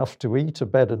 They'll have enough to eat, a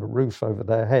bed and a roof over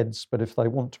their heads, but if they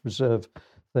want to preserve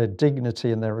their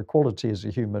dignity and their equality as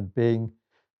a human being,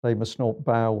 they must not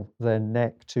bow their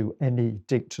neck to any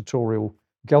dictatorial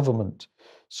government.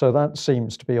 So that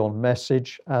seems to be on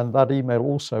message. And that email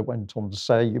also went on to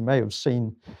say, you may have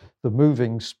seen the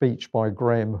moving speech by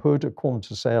Graham Hood, a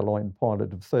Qantas airline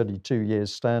pilot of 32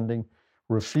 years standing,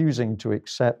 refusing to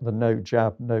accept the no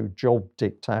jab, no job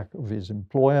diktat of his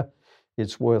employer.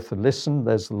 It's worth a listen.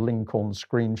 There's the link on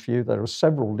screen for you. There are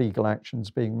several legal actions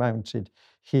being mounted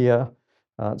here.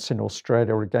 It's in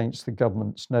Australia against the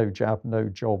government's no jab, no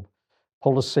job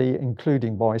policy,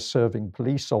 including by serving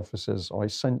police officers. I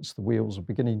sense the wheels are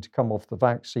beginning to come off the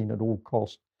vaccine at all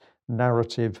cost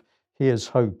narrative. Here's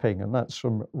hoping, and that's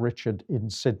from Richard in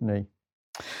Sydney.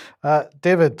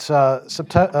 David,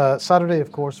 Saturday,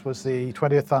 of course, was the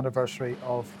 20th anniversary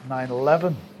of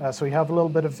 9/11. So we have a little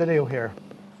bit of video here.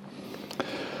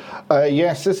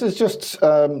 Yes, this is just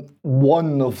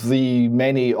one of the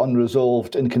many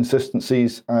unresolved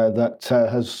inconsistencies that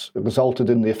has resulted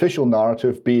in the official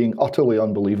narrative being utterly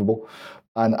unbelievable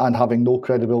and having no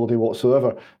credibility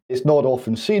whatsoever. It's not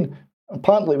often seen.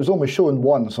 Apparently, it was only shown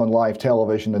once on live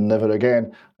television and never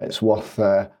again. It's worth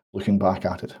looking back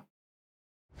at it.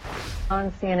 On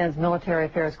CNN's military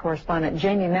affairs correspondent,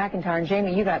 Jamie McIntyre. And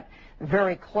Jamie, you got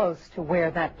very close to where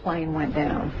that plane went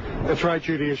down. That's right,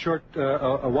 Judy.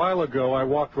 A while ago, I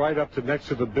walked right up to next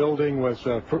to the building.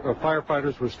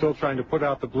 Firefighters were still trying to put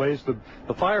out the blaze.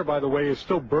 The fire, by the way, is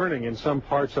still burning in some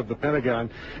parts of the Pentagon.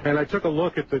 And I took a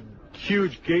look at the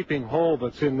huge gaping hole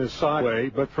that's in this sideway.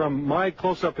 But from my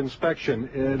close-up inspection,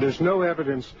 there's no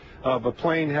evidence of a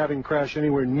plane having crashed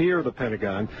anywhere near the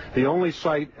Pentagon. The only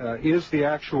site is the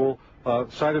actual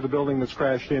side of the building that's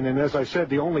crashed in. And as I said,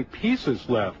 the only pieces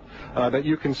left that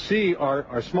you can see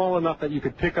are small enough that you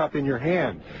could pick up in your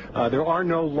hand. There are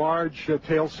no large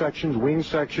tail sections, wing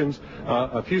sections,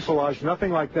 a fuselage,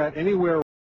 nothing like that anywhere.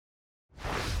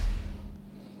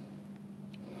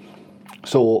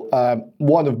 So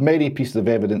one of many pieces of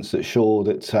evidence that show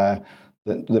that,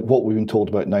 that what we've been told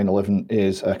about 9/11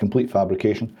 is a complete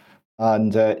fabrication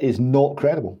and is not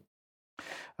credible.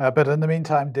 But in the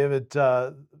meantime, David,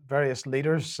 various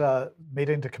leaders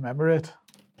meeting to commemorate.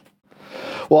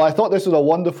 Well, I thought this was a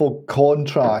wonderful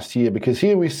contrast here, because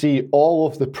here we see all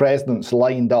of the presidents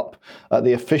lined up at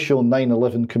the official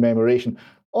 9/11 commemoration,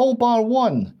 all bar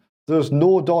one. There's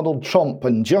no Donald Trump,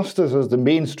 and just as the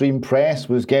mainstream press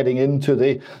was getting into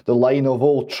the line of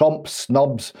old Trump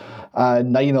snubs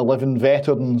 9/11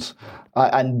 veterans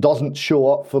and doesn't show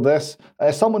up for this,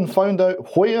 someone found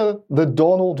out where the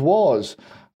Donald was.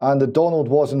 And the Donald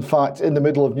was, in fact, in the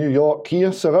middle of New York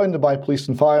here, surrounded by police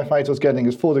and firefighters, getting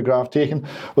his photograph taken,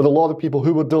 with a lot of people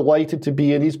who were delighted to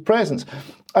be in his presence.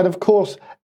 And of course,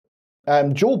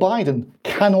 Joe Biden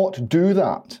cannot do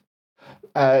that.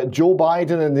 Joe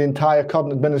Biden and the entire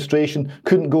current administration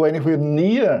couldn't go anywhere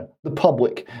near the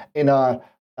public in a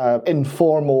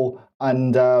informal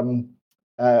and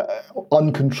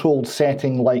uncontrolled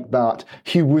setting like that.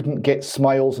 He wouldn't get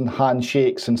smiles and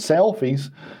handshakes and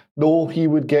selfies. No, he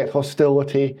would get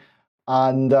hostility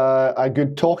and a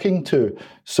good talking to.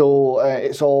 So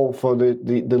it's all for the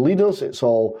leaders. It's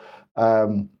all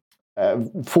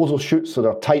photo shoots that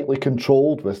are tightly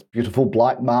controlled with beautiful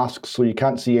black masks so you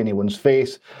can't see anyone's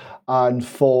face. And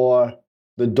for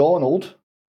the Donald,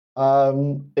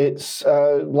 it's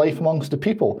life amongst the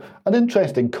people. An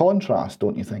interesting contrast,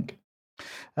 don't you think?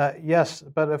 Yes,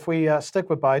 but if we stick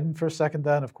with Biden for a second,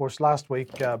 then, of course, last week,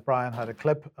 Brian had a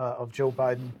clip of Joe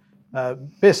Biden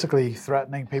basically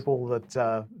threatening people that,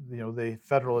 the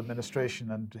federal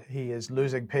administration and he is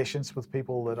losing patience with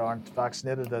people that aren't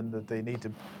vaccinated and that they need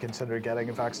to consider getting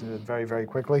vaccinated very, very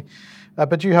quickly.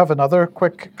 But you have another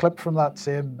quick clip from that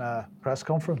same press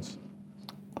conference.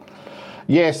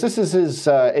 Yes, this is his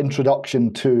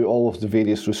introduction to all of the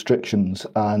various restrictions,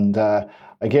 and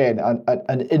again,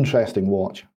 an interesting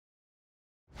watch.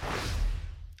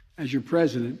 As your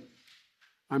president,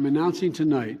 I'm announcing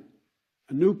tonight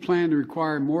a new plan to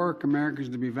require more Americans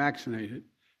to be vaccinated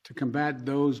to combat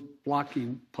those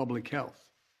blocking public health.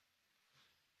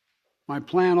 My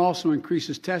plan also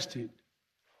increases testing,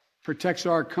 protects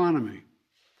our economy,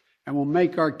 and will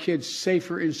make our kids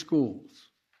safer in schools.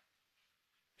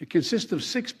 It consists of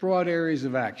 6 broad areas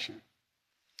of action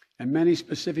and many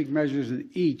specific measures in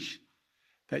each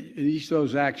of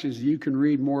those actions you can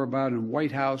read more about in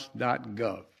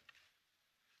whitehouse.gov.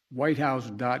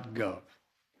 Whitehouse.gov.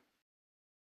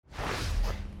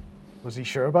 Was he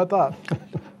sure about that?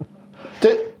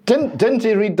 Didn't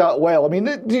he read that well? I mean,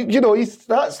 that's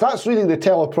reading the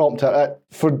teleprompter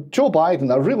for Joe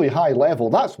Biden, a really high level.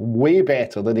 That's way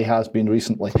better than he has been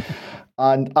recently,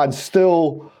 and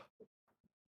still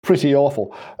pretty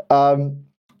awful. And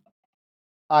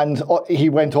he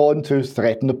went on to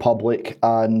threaten the public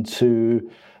and to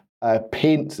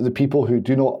paint the people who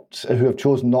have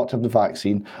chosen not to have the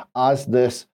vaccine as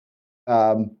this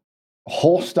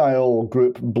hostile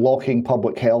group blocking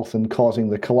public health and causing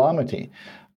the calamity.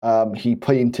 He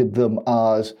painted them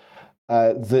as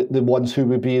the ones who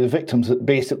would be the victims. That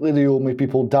basically the only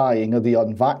people dying are the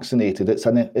unvaccinated. It's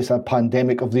a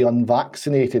pandemic of the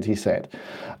unvaccinated, he said,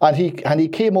 and he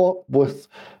came up with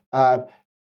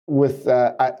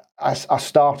a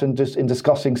start in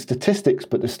discussing statistics,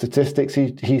 but the statistics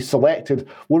he selected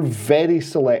were very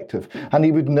selective, and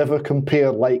he would never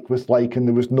compare like with like, and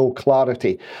there was no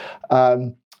clarity,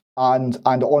 and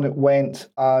on it went,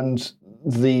 and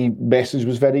the message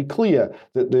was very clear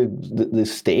that the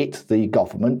state, the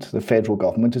government, the federal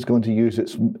government, is going to use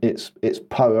its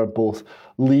power both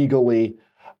legally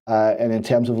and in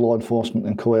terms of law enforcement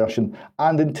and coercion,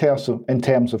 and in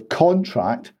terms of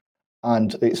contract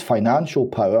and its financial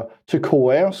power to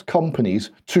coerce companies,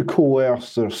 to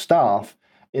coerce their staff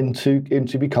into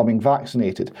becoming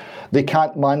vaccinated. They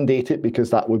can't mandate it because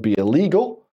that would be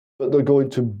illegal, but they're going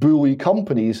to bully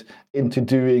companies into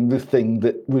doing the thing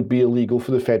that would be illegal for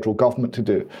the federal government to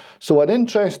do. So an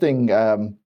interesting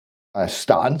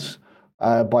stance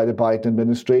by the Biden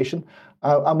administration,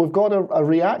 and we've got a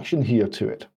reaction here to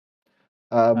it.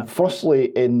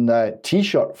 Firstly, in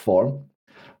T-shirt form,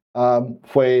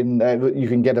 when you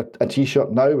can get a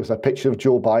T-shirt now with a picture of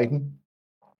Joe Biden,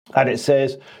 and it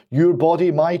says, "Your body,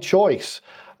 my choice."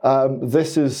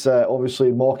 This is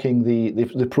obviously mocking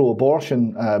the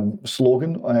pro-abortion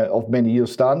slogan of many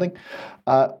years standing,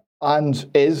 and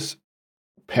is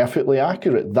perfectly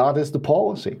accurate. That is the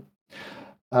policy.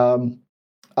 And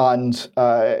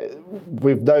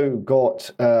we've now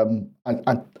got an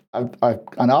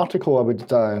article I would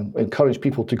encourage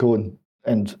people to go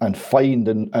and find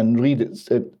and read it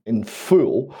in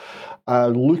full,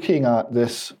 looking at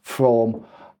this from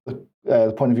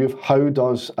the point of view of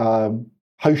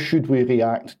how should we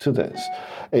react to this?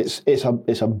 It's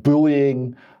a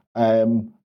bullying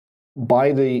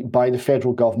by the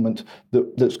federal government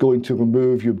that's going to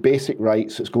remove your basic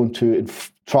rights. It's going to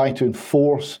try to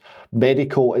enforce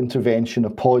medical intervention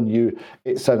upon you.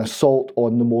 It's an assault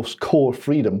on the most core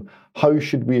freedom. How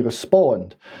should we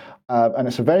respond? And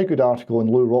it's a very good article on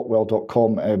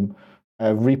LewRockwell.com,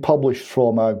 republished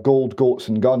from a Gold, Goats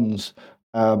and Guns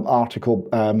article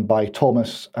by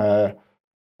Thomas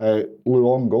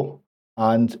Luongo.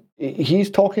 And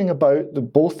he's talking about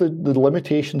both the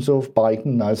limitations of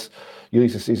Biden as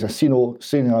he's a senile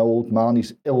old man,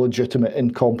 he's illegitimate,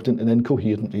 incompetent and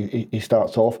incoherent, he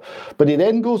starts off. But he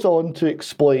then goes on to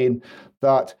explain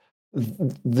that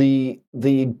the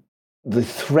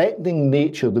threatening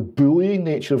nature, the bullying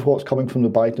nature of what's coming from the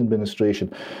Biden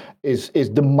administration is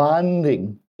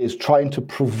demanding, is trying to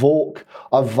provoke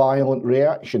a violent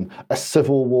reaction, a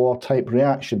civil war type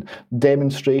reaction,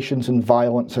 demonstrations and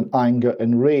violence and anger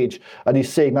and rage. And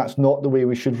he's saying that's not the way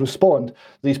we should respond.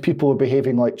 These people are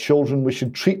behaving like children. We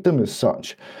should treat them as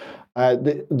such.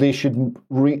 They should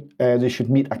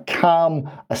meet a calm,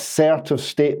 assertive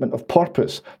statement of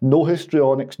purpose. No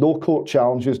histrionics, no court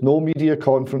challenges, no media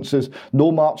conferences,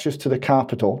 no marches to the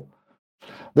Capitol.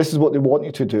 This is what they want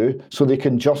you to do so they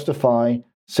can justify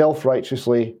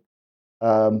self-righteously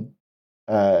that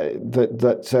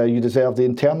you deserve the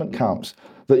internment camps,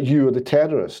 that you are the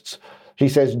terrorists. He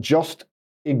says, just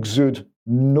exude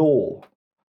no.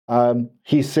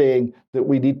 He's saying that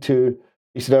we need to,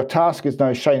 he said, our task is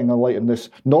now shining a light on this,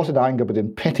 not in anger, but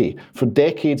in pity. For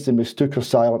decades they mistook our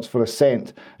silence for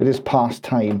assent. It is past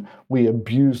time we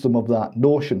abuse them of that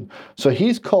notion. So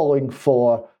he's calling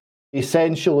for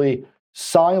essentially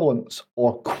silence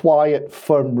or quiet,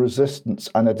 firm resistance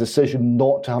and a decision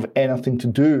not to have anything to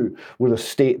do with a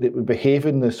state that would behave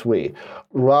in this way,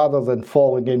 rather than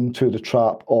falling into the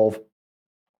trap of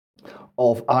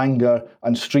anger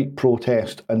and street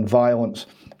protest and violence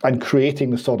and creating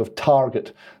the sort of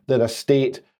target that a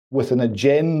state with an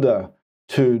agenda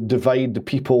to divide the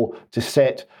people, to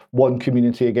set one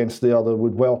community against the other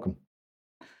would welcome.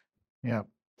 Yeah.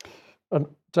 And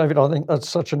David, I think that's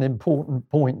such an important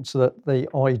point, that the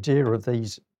idea of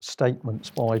these statements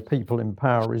by people in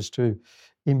power is to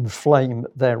inflame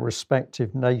their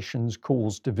respective nations,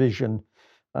 cause division,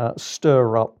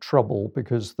 stir up trouble,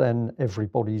 because then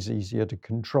everybody's easier to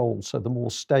control. So the more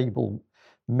stable,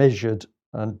 measured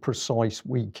and precise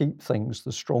we keep things,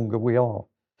 the stronger we are.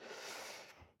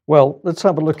 Well, let's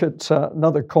have a look at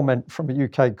another comment from a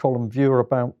UK column viewer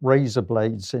about razor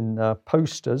blades in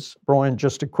posters. Brian,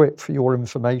 just a quick for your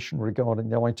information regarding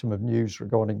the item of news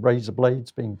regarding razor blades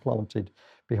being planted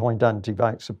behind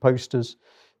anti-vaxxer posters.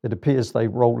 It appears they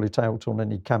roll it out on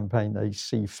any campaign they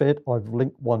see fit. I've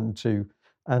linked one to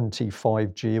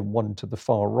anti-5G and one to the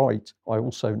far right. I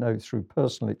also know through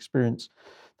personal experience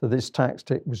that this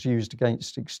tactic was used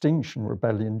against Extinction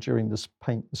Rebellion during the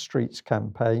Paint the Streets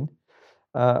campaign.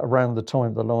 Around the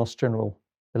time of the last general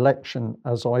election,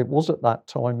 as I was at that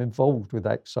time involved with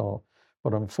XR,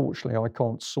 but unfortunately I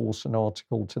can't source an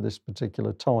article to this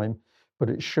particular time, but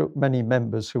it shook many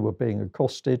members who were being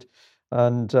accosted,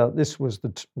 and this was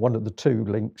one of the two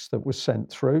links that was sent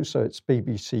through. So it's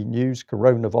BBC News,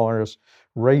 coronavirus,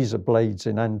 razor blades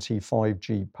in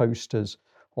anti-5G posters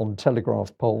on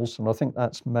Telegraph polls, and I think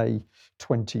that's May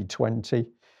 2020.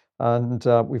 And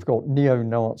we've got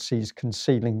neo-Nazis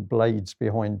concealing blades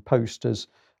behind posters.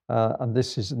 And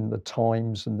this is in the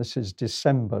Times, and this is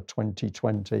December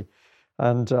 2020.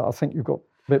 And I think you've got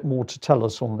a bit more to tell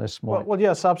us on this, Mike. Well,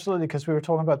 yes, absolutely, because we were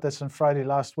talking about this on Friday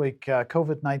last week.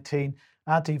 COVID-19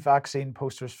 anti-vaccine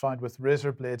posters found with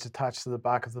razor blades attached to the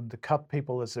back of them to cut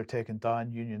people as they're taken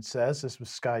down, Union says. This was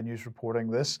Sky News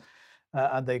reporting this.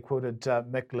 And they quoted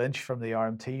Mick Lynch from the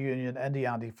RMT Union, any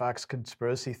anti-vax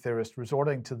conspiracy theorist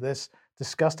resorting to this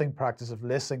disgusting practice of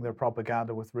lacing their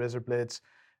propaganda with razor blades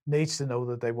needs to know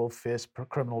that they will face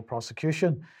criminal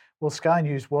prosecution. Well, Sky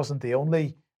News wasn't the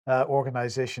only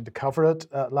organisation to cover it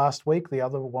last week. The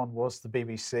other one was the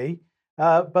BBC.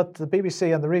 But the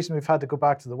BBC, and the reason we've had to go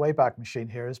back to the Wayback Machine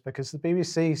here is because the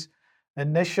BBC's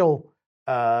initial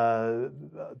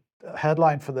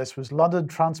headline for this was London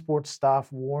transport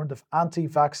staff warned of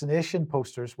anti-vaccination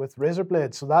posters with razor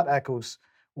blades. So that echoes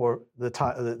or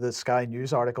the Sky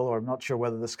News article, or I'm not sure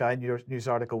whether the Sky News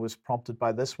article was prompted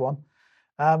by this one.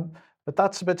 But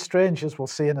that's a bit strange, as we'll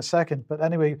see in a second. But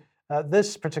anyway,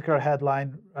 this particular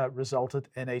headline resulted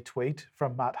in a tweet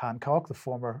from Matt Hancock, the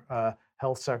former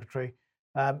health secretary.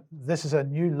 This is a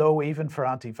new low even for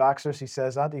anti-vaxxers. He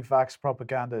says anti-vax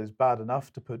propaganda is bad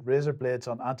enough. To put razor blades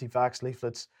on anti-vax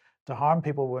leaflets to harm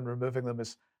people when removing them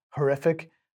is horrific.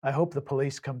 I hope the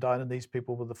police come down on these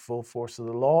people with the full force of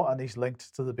the law. And he's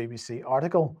linked to the BBC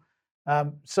article.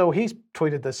 So he's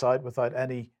tweeted this out without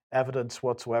any evidence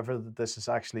whatsoever that this is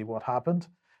actually what happened.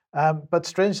 But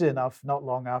strangely enough, not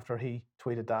long after he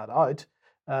tweeted that out,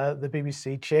 the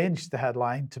BBC changed the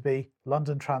headline to be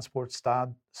London transport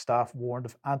staff warned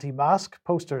of anti-mask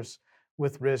posters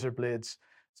with razor blades.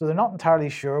 So they're not entirely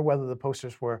sure whether the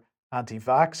posters were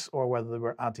anti-vax or whether they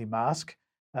were anti-mask,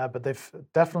 but they've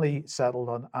definitely settled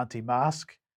on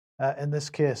anti-mask in this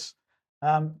case.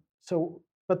 But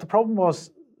the problem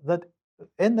was that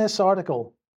in this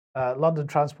article, London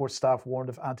transport staff warned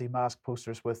of anti-mask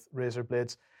posters with razor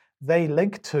blades. They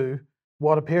link to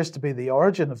what appears to be the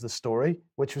origin of the story,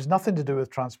 which was nothing to do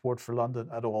with Transport for London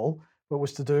at all, but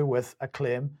was to do with a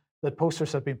claim that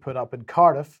posters had been put up in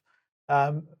Cardiff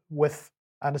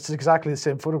and it's exactly the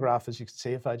same photograph, as you can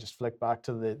see if I just flick back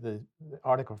to the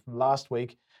article from last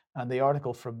week and the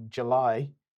article from July.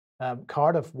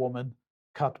 Cardiff woman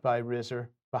cut by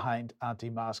razor behind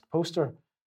anti-mask poster.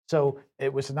 So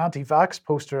it was an anti-vax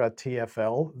poster at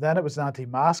TfL, then it was an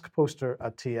anti-mask poster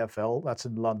at TfL, that's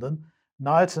in London.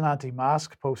 Now it's an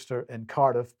anti-mask poster in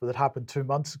Cardiff, but it happened 2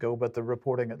 months ago, but they're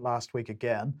reporting it last week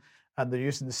again. And they're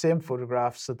using the same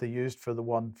photographs that they used for the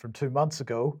one from 2 months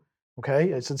ago Okay,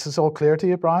 is this all clear to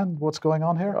you, Brian? What's going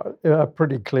on here? Yeah,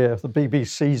 pretty clear. The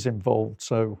BBC's involved,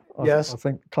 so Yes. I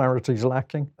think clarity's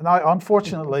lacking. Now,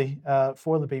 unfortunately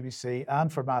for the BBC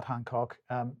and for Matt Hancock,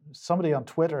 somebody on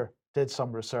Twitter did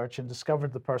some research and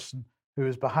discovered the person who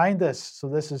is behind this. So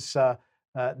this is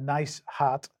Nice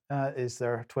Hat is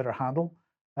their Twitter handle.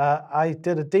 I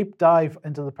did a deep dive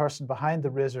into the person behind the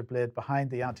razor blade,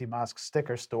 behind the anti-mask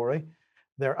sticker story.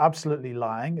 They're absolutely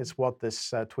lying, is what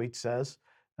this tweet says.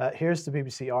 Here's the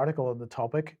BBC article on the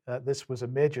topic. This was a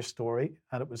major story,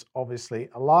 and it was obviously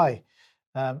a lie.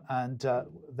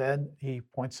 Then he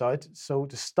points out, so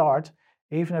to start,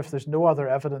 even if there's no other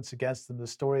evidence against them, the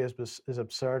story is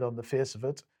absurd on the face of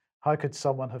it. How could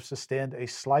someone have sustained a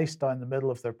slice down the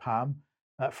middle of their palm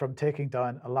from taking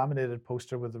down a laminated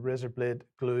poster with the razor blade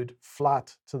glued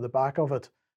flat to the back of it?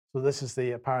 So this is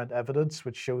the apparent evidence,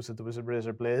 which shows that there was a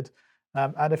razor blade.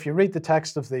 And if you read the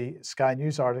text of the Sky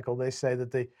News article, they say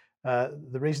that the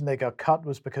reason they got cut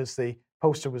was because the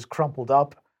poster was crumpled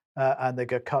up, and they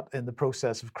got cut in the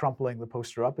process of crumpling the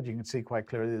poster up. But you can see quite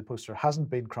clearly the poster hasn't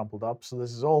been crumpled up. So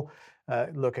this is all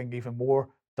looking even more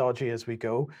dodgy as we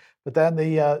go. But then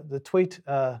the tweet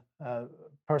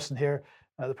person here,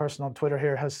 the person on Twitter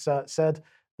here, has said,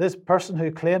 this person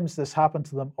who claims this happened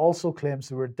to them also claims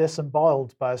they were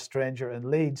disemboweled by a stranger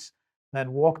in Leeds,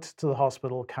 then walked to the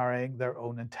hospital carrying their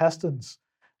own intestines.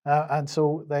 And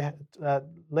so they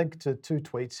link to two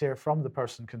tweets here from the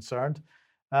person concerned.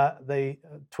 The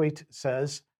tweet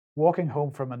says, walking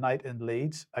home from a night in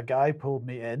Leeds, a guy pulled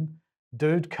me in,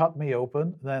 dude cut me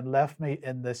open, then left me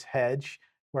in this hedge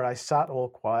where I sat all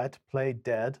quiet, played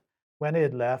dead. When he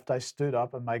had left, I stood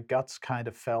up and my guts kind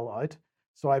of fell out.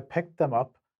 So I picked them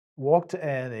up, walked to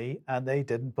A&E, and they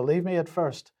didn't believe me at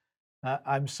first.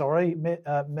 I'm sorry,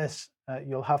 miss,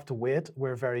 you'll have to wait.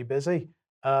 We're very busy.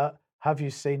 Have you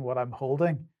seen what I'm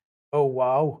holding? Oh,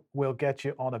 wow, we'll get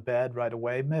you on a bed right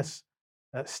away, miss.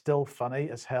 Still funny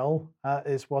as hell,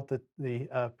 is what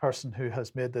the person who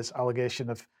has made this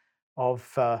allegation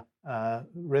of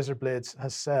razor blades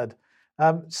has said.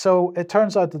 So it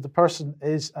turns out that the person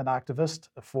is an activist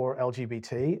for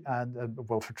LGBT and,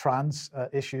 well, for trans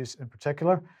issues in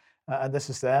particular. And this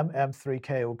is them,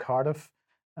 M3KO Cardiff.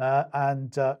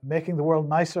 And making the world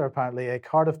nicer, apparently, a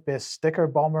Cardiff-based sticker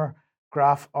bomber,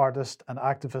 graph artist, and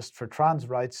activist for trans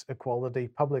rights, equality,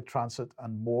 public transit,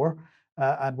 and more.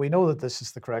 And we know that this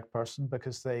is the correct person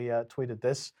because they tweeted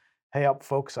this. Hey up,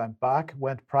 folks, I'm back.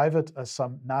 Went private as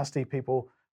some nasty people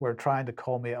were trying to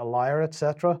call me a liar,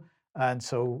 etc. And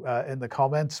so in the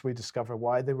comments, we discover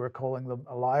why they were calling them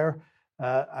a liar.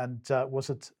 Was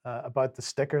it about the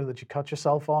sticker that you cut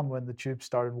yourself on when the Tube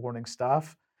started warning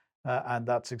staff? And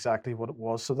that's exactly what it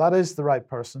was. So that is the right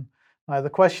person. Now,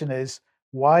 the question is,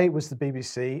 why was the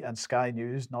BBC and Sky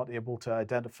News not able to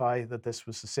identify that this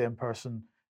was the same person?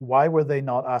 Why were they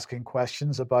not asking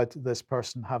questions about this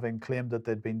person having claimed that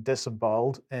they'd been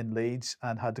disemboweled in Leeds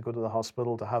and had to go to the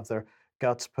hospital to have their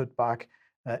guts put back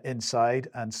inside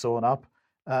and sewn up?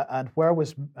 And where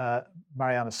was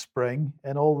Mariana Spring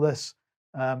in all this?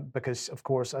 Because, of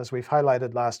course, as we've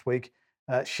highlighted last week,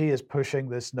 she is pushing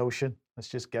this notion. Let's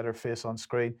just get her face on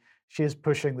screen. She is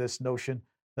pushing this notion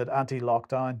that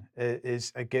anti-lockdown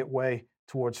is a gateway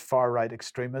towards far-right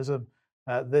extremism.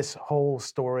 This whole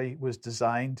story was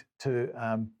designed to,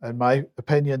 in my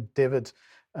opinion, David,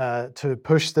 to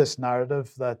push this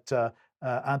narrative that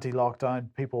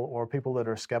anti-lockdown people or people that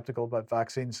are skeptical about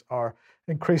vaccines are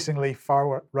increasingly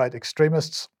far-right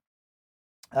extremists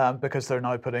because they're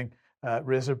now putting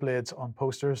razor blades on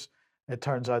posters. It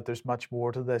turns out there's much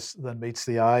more to this than meets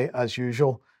the eye, as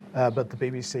usual, but the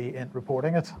BBC ain't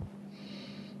reporting it.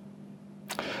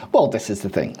 Well, this is the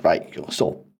thing, right?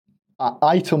 So,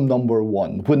 item number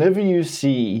one, whenever you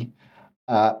see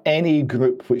any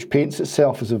group which paints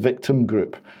itself as a victim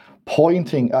group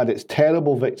pointing at its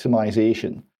terrible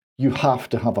victimization, you have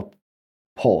to have a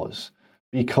pause,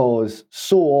 because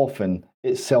so often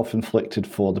it's self-inflicted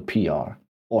for the PR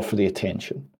or for the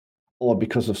attention or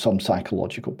because of some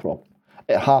psychological problem.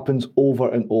 It happens over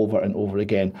and over and over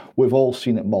again. We've all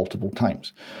seen it multiple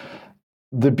times.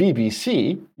 The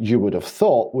BBC, you would have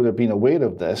thought, would have been aware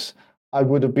of this. I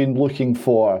would have been looking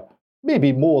for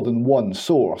maybe more than one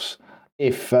source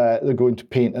if they're going to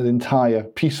paint an entire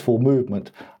peaceful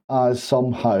movement as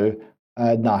somehow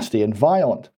nasty and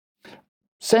violent.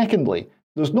 Secondly,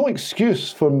 there's no excuse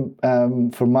for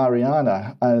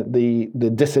Mariana, the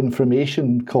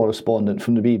disinformation correspondent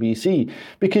from the BBC,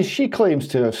 because she claims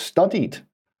to have studied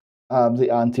the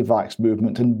anti-vax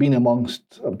movement and been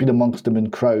amongst them in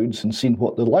crowds and seen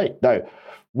what they're like. Now,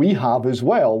 we have as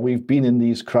well. We've been in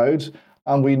these crowds.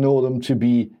 and we know them to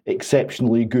be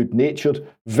exceptionally good-natured,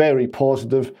 very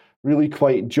positive, really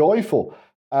quite joyful.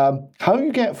 How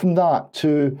you get from that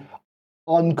to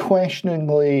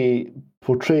unquestioningly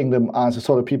portraying them as the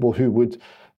sort of people who would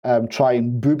try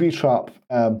and booby-trap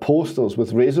posters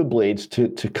with razor blades to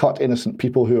cut innocent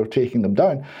people who are taking them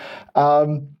down,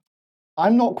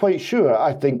 I'm not quite sure.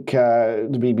 I think the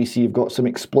BBC have got some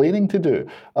explaining to do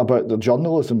about the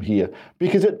journalism here,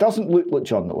 because it doesn't look like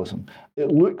journalism. It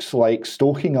looks like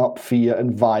stoking up fear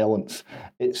and violence.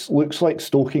 It looks like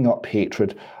stoking up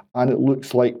hatred, and it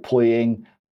looks like playing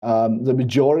the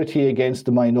majority against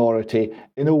the minority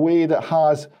in a way that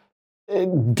has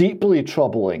deeply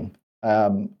troubling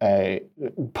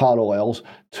parallels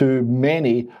to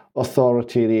many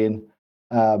authoritarian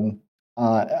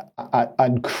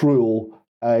and cruel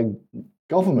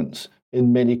governments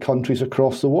in many countries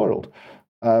across the world.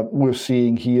 We're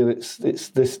seeing here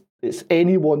it's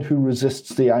anyone who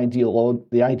resists the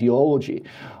ideology,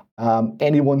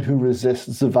 anyone who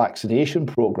resists the vaccination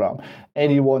program,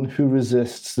 anyone who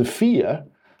resists the fear,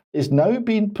 is now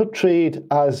being portrayed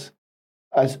as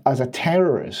a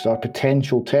terrorist or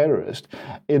potential terrorist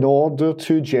in order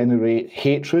to generate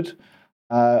hatred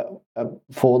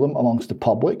for them amongst the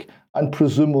public, and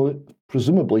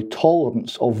presumably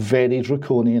tolerance of very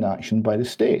draconian action by the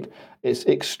state. It's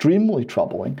extremely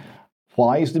troubling.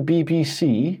 Why is the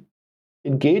BBC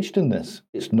engaged in this?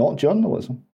 It's not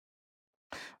journalism.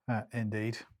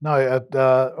 Indeed. Now,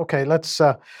 okay, let's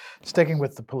sticking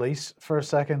with the police for a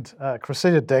second.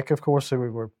 Cressida Dick, of course, who we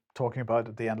were talking about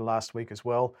at the end of last week as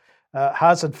well,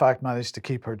 has in fact managed to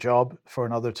keep her job for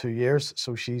another 2 years.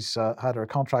 So she's had her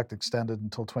contract extended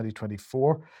until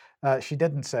 2024. She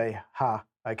didn't say,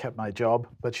 I kept my job,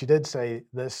 but she did say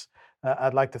this: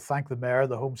 I'd like to thank the Mayor,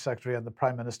 the Home Secretary and the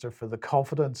Prime Minister for the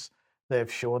confidence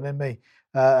they've shown in me.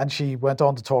 And she went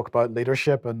on to talk about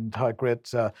leadership and how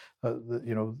great, how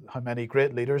many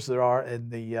great leaders there are in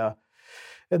the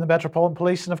Metropolitan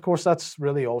Police. And of course, that's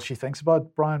really all she thinks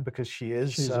about, Brian, because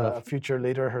she's a future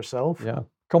leader herself. Yeah.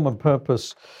 Common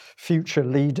purpose, future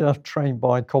leader, trained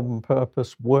by common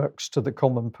purpose, works to the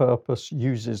common purpose,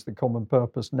 uses the common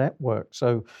purpose network.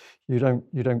 So you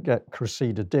don't get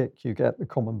Cressida Dick, you get the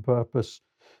common purpose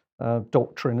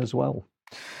doctrine as well.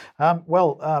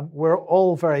 We're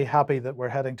all very happy that we're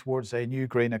heading towards a new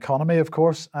green economy, of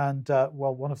course. And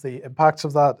one of the impacts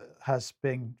of that has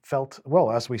been felt,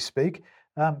 as we speak.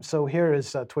 So here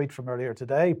is a tweet from earlier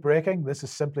today. Breaking, this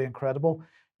is simply incredible.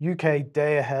 UK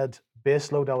day-ahead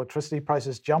baseload electricity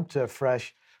prices jumped to a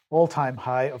fresh all-time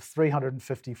high of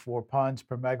 £354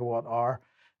 per megawatt hour.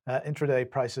 Intraday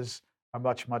prices are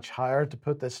much, much higher. To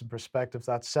put this in perspective,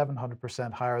 that's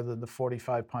 700% higher than the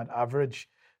 £45 average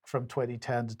from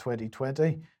 2010 to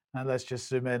 2020. And let's just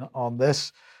zoom in on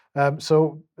this.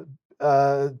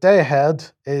 Day ahead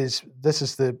is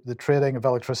the trading of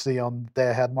electricity on the day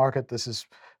ahead market. This is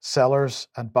sellers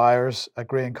and buyers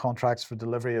agreeing contracts for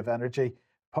delivery of energy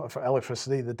for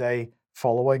electricity the day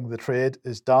following the trade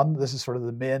is done. This is sort of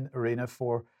the main arena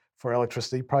for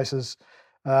electricity prices.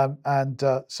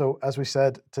 So as we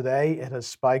said today, it has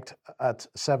spiked at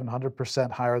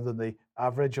 700% higher than the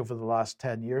average over the last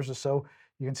 10 years or so.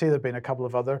 You can see there have been a couple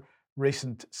of other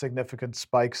recent significant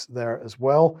spikes there as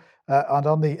well. And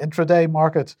on the intraday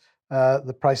market,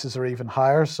 the prices are even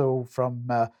higher. So from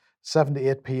 7 to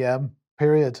 8 p.m.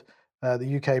 period,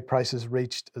 the UK prices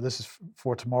reached, this is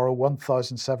for tomorrow,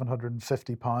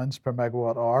 £1,750 per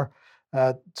megawatt hour.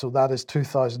 So that is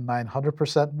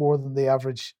 2,900% more than the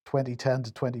average 2010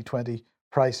 to 2020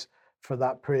 price for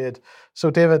that period. So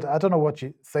David, I don't know what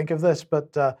you think of this,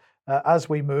 but as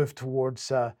we move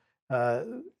towards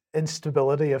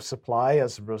instability of supply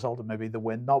as a result of maybe the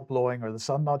wind not blowing or the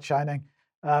sun not shining,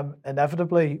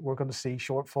 inevitably we're going to see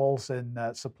shortfalls in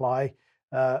supply.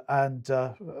 We're going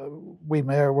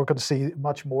to see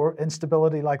much more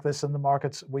instability like this in the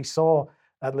markets. We saw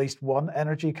at least one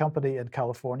energy company in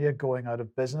California going out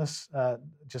of business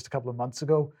just a couple of months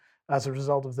ago as a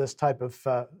result of this type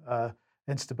of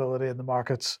instability in the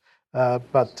markets.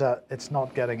 But it's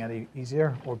not getting any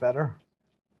easier or better.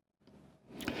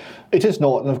 It is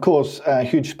not. And of course,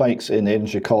 huge spikes in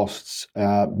energy costs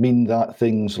mean that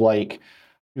things like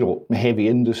heavy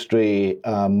industry,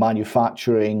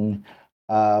 manufacturing,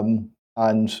 and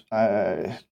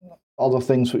other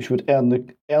things which would earn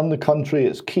the country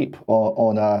its keep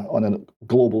on a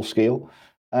global scale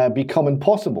become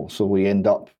impossible. So we end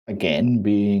up again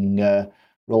being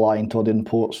reliant on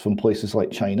imports from places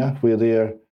like China, where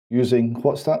they're using,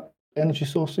 what's that energy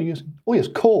source they're using? Oh yes,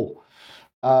 coal,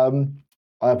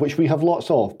 which we have lots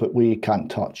of, but we can't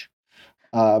touch.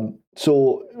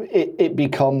 So it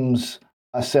becomes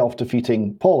a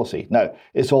self-defeating policy. Now,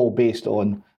 it's all based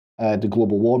on the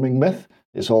global warming myth.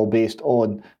 It's all based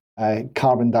on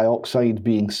carbon dioxide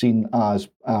being seen as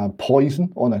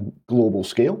poison on a global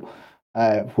scale,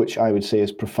 which I would say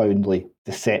is profoundly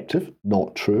deceptive,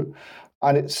 not true.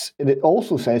 And it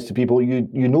also says to people,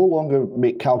 you no longer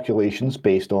make calculations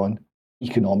based on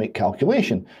economic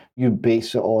calculation. You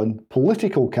base it on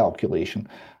political calculation.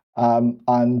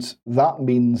 And that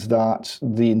means that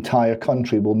the entire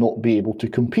country will not be able to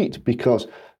compete because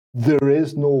there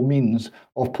is no means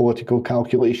of political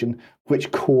calculation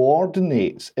which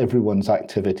coordinates everyone's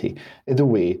activity in the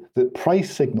way that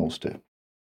price signals do.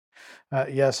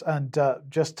 Yes, and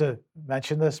just to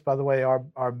mention this, by the way,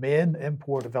 our main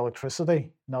import of electricity,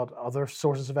 not other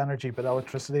sources of energy, but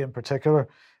electricity in particular,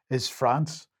 is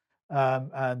France.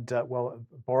 Well,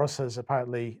 Boris has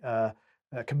apparently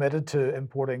committed to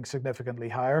importing significantly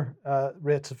higher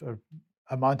rates of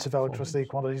amounts of electricity,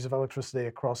 quantities of electricity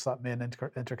across that main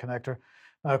interconnector.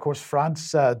 Now, of course,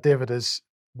 France, David, it's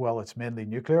mainly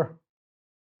nuclear.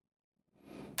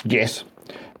 Yes.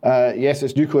 Yes,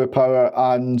 it's nuclear power,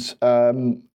 and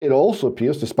it also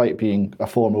appears, despite being a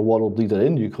former world leader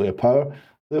in nuclear power,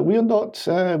 that we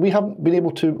haven't been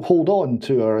able to hold on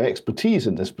to our expertise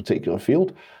in this particular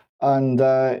field. And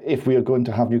if we are going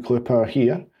to have nuclear power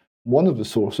here, one of the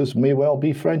sources may well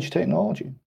be French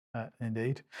technology.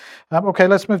 Indeed. Okay,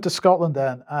 let's move to Scotland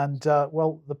then. And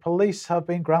the police have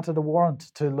been granted a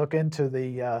warrant to look into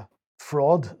the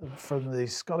fraud from the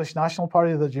Scottish National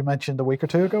Party that you mentioned a week or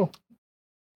two ago.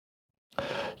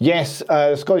 Yes,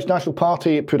 the Scottish National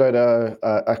Party put out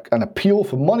an appeal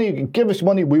for money. You can give us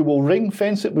money, we will ring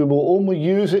fence it, we will only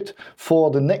use it for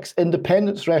the next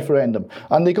independence referendum.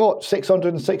 And they got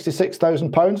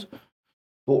 £666,000.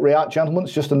 Don't react, gentlemen,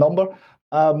 it's just a number.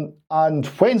 And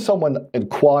when someone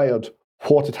inquired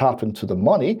what had happened to the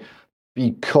money,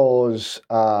 because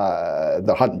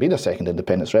there hadn't been a second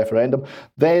independence referendum,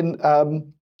 then,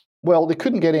 they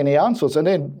couldn't get any answers. And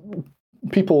then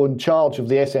people in charge of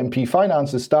the SNP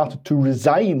finances started to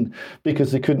resign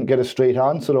because they couldn't get a straight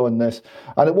answer on this.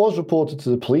 And it was reported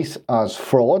to the police as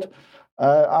fraud.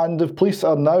 And the police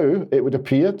are now, it would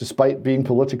appear, despite being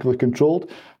politically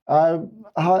controlled,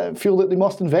 feel that they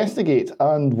must investigate,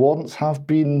 and warrants have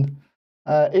been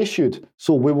issued.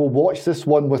 So we will watch this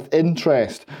one with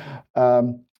interest.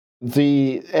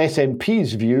 The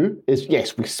SNP's view is,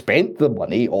 yes, we spent the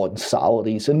money on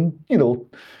salaries and,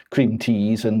 cream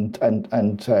teas and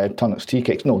Tunnock's tea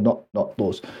cakes. No, not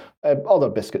those. Other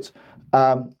biscuits.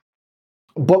 But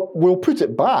we'll put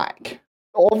it back,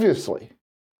 obviously,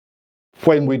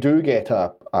 when we do get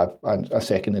a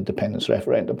second independence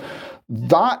referendum.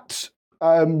 That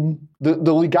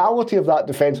the legality of that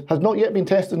defence has not yet been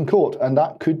tested in court, and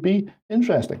that could be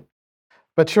interesting.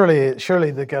 But surely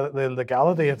the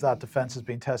legality of that defence has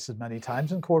been tested many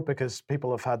times in court, because people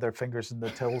have had their fingers in the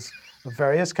tills of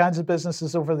various kinds of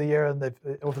businesses over the years,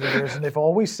 and they've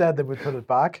always said they would put it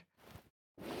back.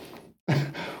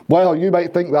 Well, you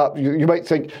might think that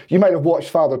you might have watched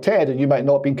Father Ted, and you might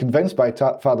not have been convinced by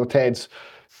Father Ted's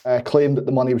claim that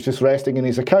the money was just resting in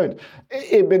his account. But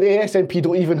the SNP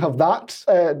don't even have that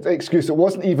excuse. It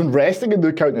wasn't even resting in the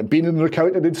account; it'd been in their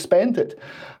account and they'd spent it.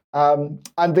 And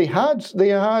they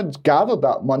had gathered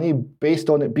that money based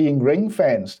on it being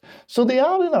ring-fenced. So they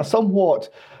are in a somewhat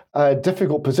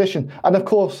difficult position. And of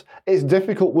course, it's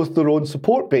difficult with their own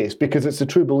support base, because it's the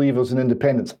true believers in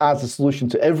independence as a solution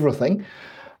to everything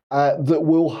that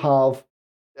will have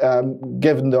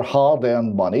given their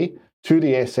hard-earned money to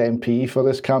the SNP for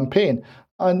this campaign.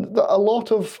 And a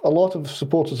lot of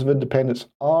supporters of independence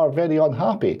are very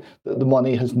unhappy that the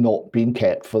money has not been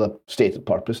kept for the stated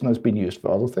purpose and has been used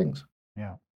for other things.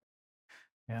 Yeah.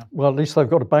 Well, at least they've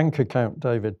got a bank account,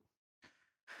 David.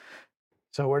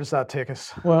 So where does that take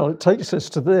us? Well, it takes us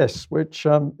to this, which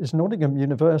is Nottingham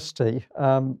University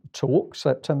talk,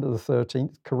 September the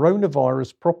 13th,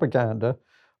 Coronavirus Propaganda,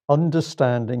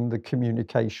 Understanding the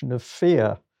Communication of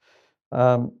Fear.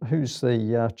 Who's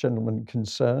the gentleman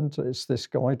concerned? It's this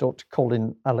guy, Dr.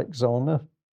 Colin Alexander,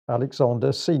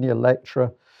 Senior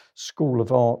Lecturer, School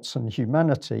of Arts and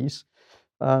Humanities.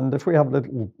 And if we have a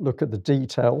little look at the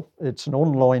detail, it's an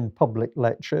online public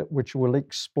lecture which will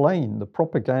explain the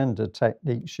propaganda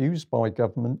techniques used by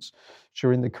governments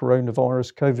during the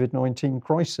coronavirus COVID-19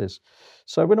 crisis.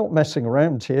 So we're not messing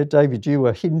around here. David, you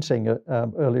were hinting at,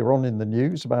 earlier on in the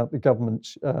news about the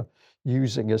government's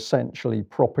using essentially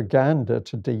propaganda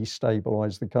to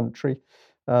destabilise the country.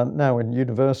 Now in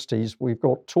universities, we've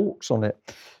got talks on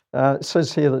it. It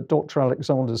says here that Dr.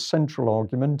 Alexander's central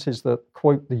argument is that,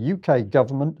 quote, the UK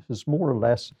government has more or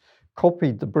less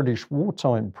copied the British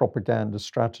wartime propaganda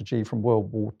strategy from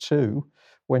World War II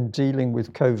when dealing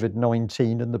with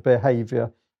COVID-19 and the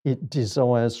behaviour it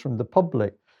desires from the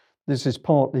public. This is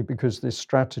partly because this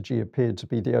strategy appeared to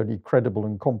be the only credible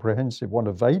and comprehensive one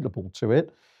available to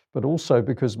it, but also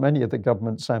because many of the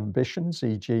government's ambitions,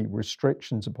 e.g.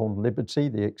 restrictions upon liberty,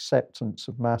 the acceptance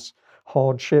of mass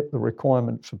hardship, the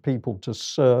requirement for people to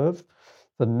serve,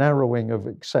 the narrowing of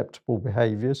acceptable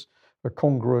behaviours, are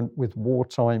congruent with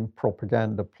wartime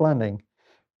propaganda planning.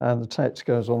 And the text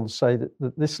goes on to say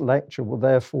that this lecture will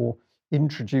therefore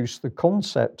introduce the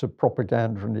concept of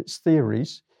propaganda and its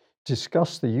theories,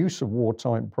 discuss the use of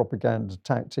wartime propaganda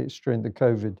tactics during the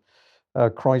COVID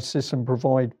crisis, and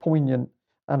provide poignant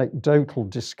anecdotal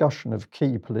discussion of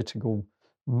key political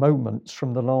moments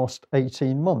from the last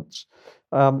 18 months.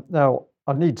 Now,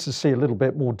 I need to see a little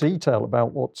bit more detail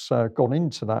about what's gone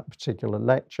into that particular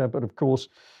lecture, but of course,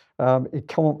 it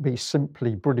can't be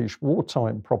simply British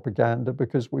wartime propaganda,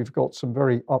 because we've got some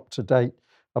very up-to-date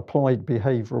applied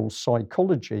behavioural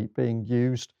psychology being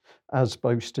used as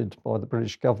boasted by the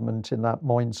British government in that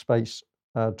Mindspace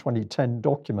 2010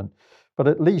 document. But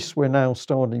at least we're now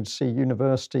starting to see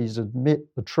universities admit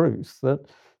the truth that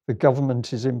the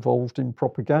government is involved in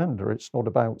propaganda. It's not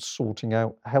about sorting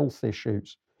out health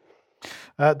issues.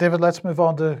 David, let's move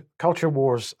on to culture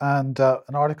wars, and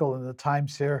an article in the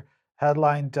Times here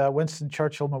headlined Winston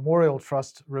Churchill Memorial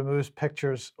Trust removes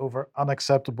pictures over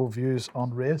unacceptable views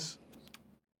on race.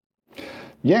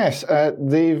 Yes,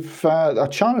 they've a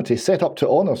charity set up to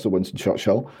honour Sir Winston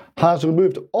Churchill has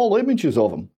removed all images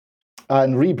of him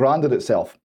and rebranded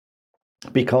itself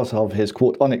because of his,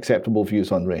 quote, unacceptable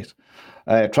views on race.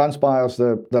 Transpires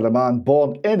that a man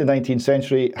born in the 19th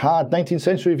century had 19th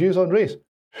century views on race.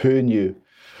 Who knew?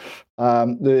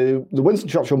 The Winston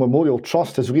Churchill Memorial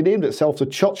Trust has renamed itself the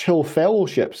Churchill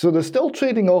Fellowship, so they're still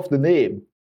trading off the name.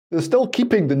 They're still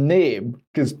keeping the name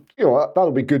because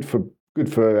that'll be good for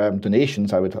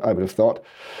donations. I would have thought,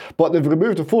 but they've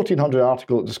removed a 1400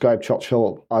 article that described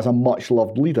Churchill as a much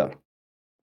loved leader,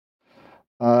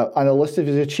 and a list of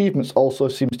his achievements also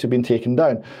seems to have been taken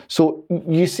down. So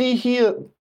you see here,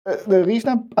 the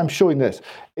reason I'm showing this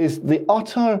is the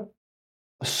utter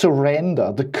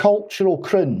surrender, the cultural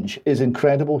cringe is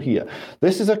incredible here.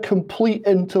 This is a complete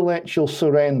intellectual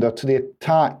surrender to the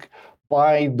attack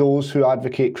by those who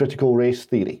advocate critical race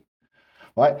theory.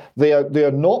 Right? They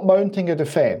are not mounting a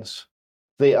defence.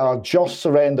 They are just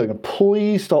surrendering.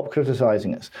 Please stop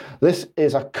criticising us. This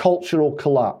is a cultural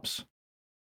collapse,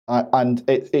 and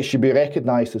it should be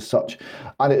recognised as such.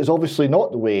 And it is obviously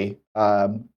not the way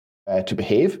to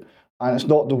behave. And it's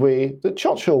not the way that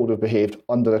Churchill would have behaved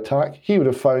under attack. He would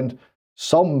have found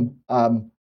some,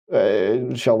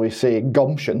 shall we say,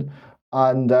 gumption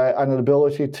and an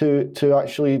ability to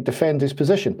actually defend his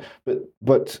position.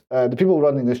 But the people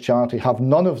running this charity have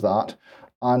none of that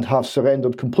and have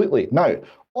surrendered completely. Now,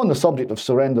 on the subject of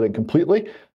surrendering completely,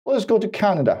 let's go to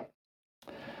Canada.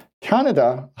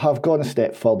 Canada have gone a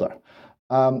step further.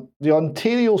 The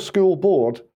Ontario School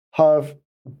Board have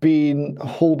been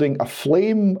holding a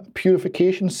flame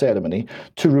purification ceremony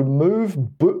to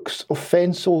remove books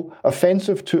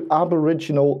offensive to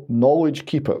Aboriginal knowledge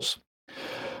keepers.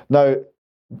 Now,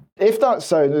 if that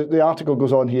sounds, the article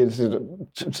goes on here,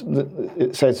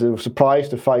 it says they were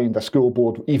surprised to find a school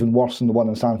board even worse than the one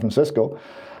in San Francisco.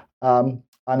 And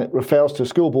it refers to a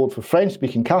school board for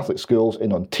French-speaking Catholic schools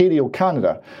in Ontario,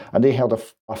 Canada. And they held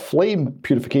a flame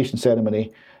purification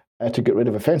ceremony to get rid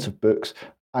of offensive books.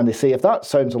 And they say if that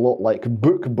sounds a lot like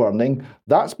book burning,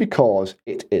 that's because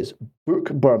it is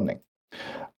book burning.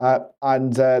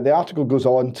 And the article goes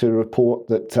on to report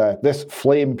that this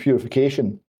flame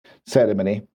purification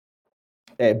ceremony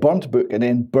burnt a book and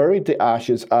then buried the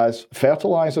ashes as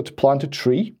fertiliser to plant a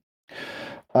tree.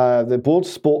 The board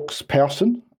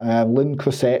spokesperson, Lynn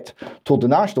Cressett, told the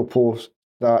National Post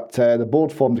that the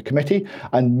board formed a committee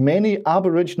and many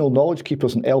Aboriginal knowledge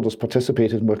keepers and elders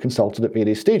participated and were consulted at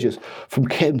various stages, from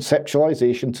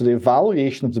conceptualisation to the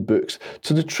evaluation of the books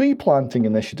to the tree planting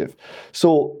initiative.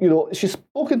 So, she's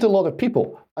spoken to a lot of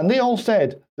people and they all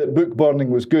said that book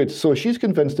burning was good. So she's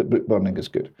convinced that book burning is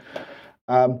good.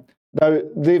 Now,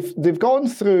 they've gone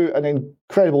through an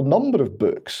incredible number of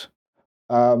books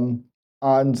and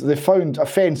they found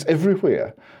offence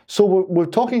everywhere. So we're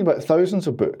talking about thousands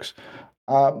of books.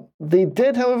 They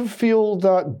did, however, feel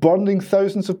that burning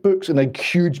thousands of books in a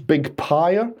huge big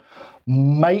pyre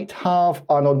might have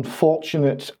an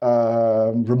unfortunate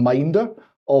reminder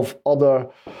of other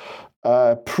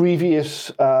previous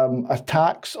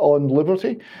attacks on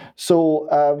liberty.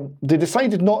 So they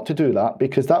decided not to do that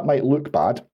because that might look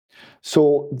bad.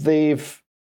 So they've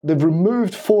they've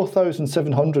removed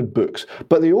 4,700 books,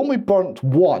 but they only burnt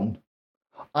one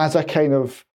as a kind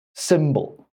of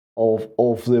symbol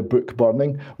of their book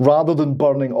burning, rather than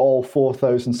burning all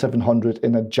 4,700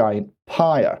 in a giant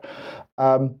pyre.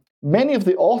 Many of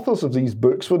the authors of these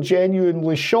books were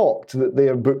genuinely shocked that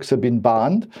their books had been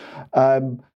banned.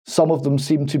 Some of them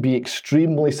seem to be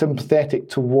extremely sympathetic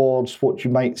towards what you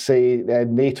might say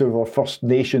Native or First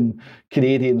Nation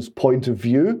Canadians' point of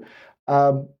view,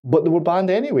 but they were banned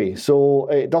anyway. So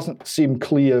it doesn't seem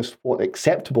clear what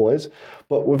acceptable is,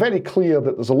 but we're very clear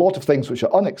that there's a lot of things which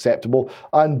are unacceptable,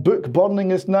 and book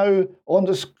burning is now on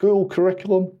the school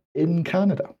curriculum in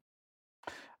Canada.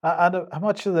 And how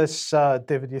much of this,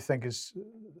 David, do you think is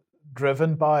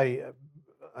driven by,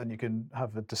 and you can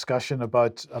have a discussion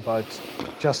about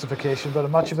justification, but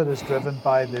much of it is driven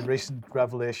by the recent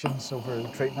revelations over the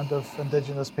treatment of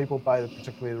Indigenous people by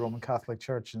particularly the Roman Catholic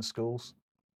Church in schools?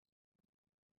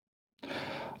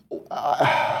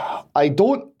 I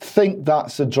don't think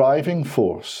that's the driving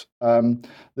force.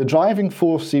 The driving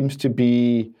force seems to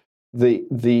be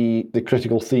the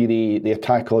critical theory, the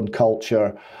attack on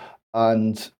culture,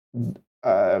 and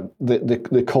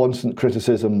the constant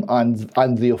criticism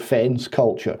and the offence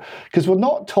culture. Because we're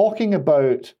not talking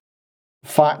about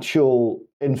factual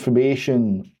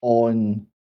information on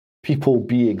people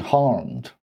being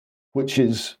harmed, which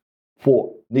is what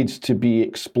needs to be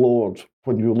explored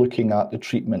when you're looking at the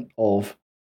treatment of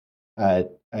what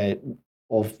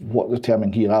they're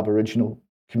terming here Aboriginal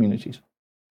communities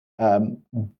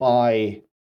by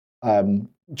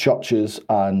churches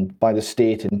and by the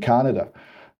state in Canada.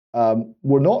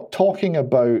 We're not talking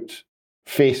about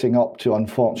facing up to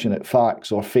unfortunate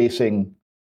facts or facing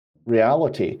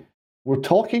reality. We're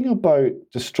talking about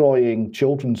destroying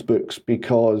children's books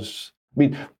because, I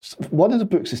mean, one of the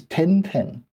books is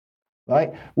Tintin,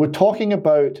 right? We're talking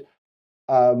about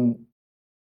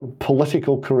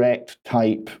political correct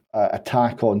type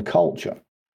attack on culture.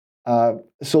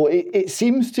 So it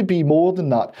seems to be more than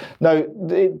that. Now,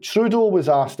 Trudeau was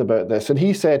asked about this, and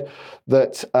he said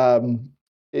that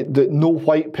that no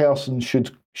white person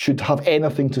should have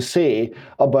anything to say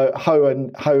about how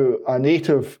a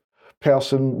Native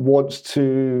person wants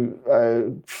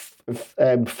to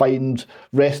find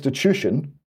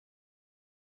restitution.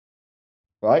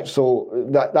 Right, so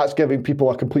that's giving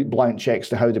people a complete blank check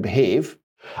to how to behave.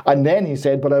 And then he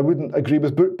said, but I wouldn't agree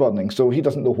with book burning, so he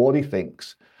doesn't know what he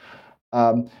thinks.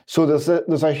 So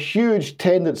there's a huge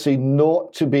tendency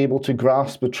not to be able to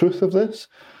grasp the truth of this,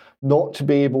 not to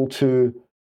be able to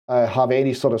have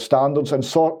any sort of standards,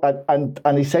 and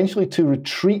essentially to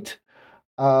retreat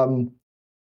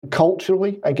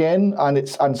culturally again,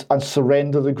 and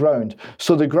surrender the ground.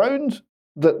 So the ground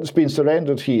that's been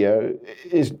surrendered here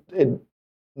is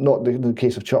not the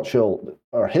case of Churchill,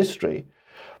 our history,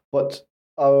 but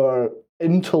our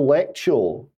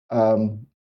intellectual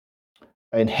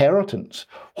inheritance,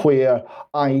 where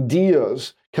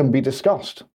ideas can be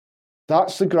discussed.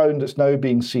 That's the ground that's now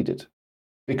being ceded,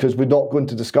 because we're not going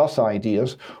to discuss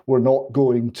ideas, we're not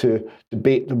going to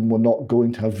debate them, we're not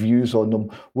going to have views on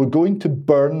them, we're going to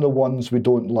burn the ones we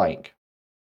don't like.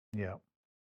 Yeah.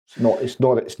 It's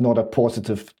not a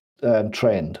positive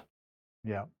trend.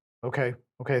 Yeah.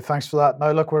 Okay, thanks for that. Now,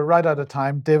 look, we're right out of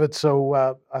time, David,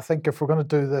 so I think if we're going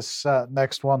to do this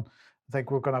next one, I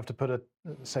think we're going to have to put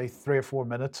say 3 or 4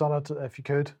 minutes on it, if you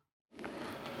could.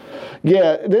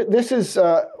 Yeah, this is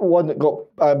one that got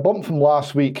bumped from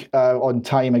last week on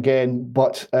time again,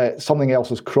 but something else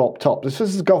has cropped up. This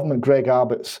is government Greg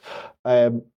Abbott's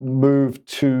move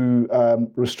to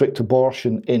restrict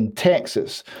abortion in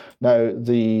Texas. Now,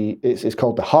 it's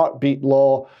called the heartbeat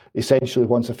law. Essentially,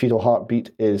 once a fetal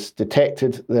heartbeat is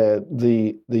detected,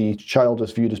 the child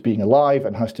is viewed as being alive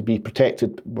and has to be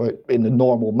protected in the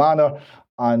normal manner.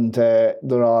 And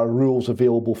there are rules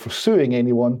available for suing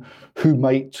anyone who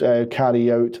might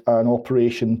carry out an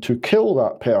operation to kill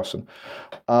that person.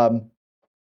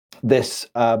 This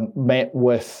met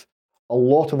with a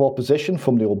lot of opposition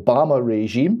from the Obama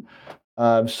regime.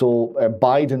 So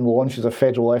Biden launches a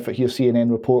federal effort here, CNN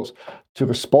reports, to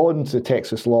respond to the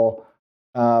Texas law.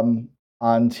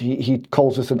 And he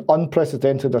calls this an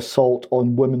unprecedented assault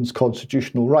on women's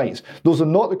constitutional rights. Those are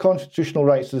not the constitutional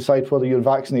rights to decide whether you're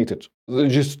vaccinated.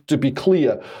 Just to be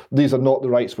clear, these are not the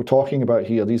rights we're talking about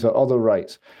here. These are other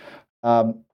rights.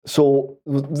 So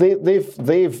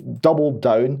they've doubled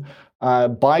down.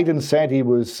 Biden said he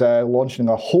was launching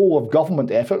a whole of government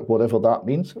effort, whatever that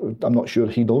means. I'm not sure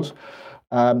he knows.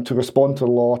 To respond to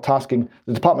the law, tasking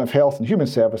the Department of Health and Human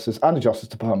Services and the Justice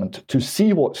Department to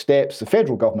see what steps the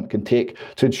federal government can take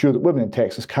to ensure that women in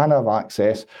Texas can have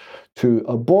access to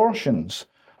abortions.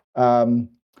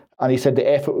 And he said the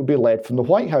effort would be led from the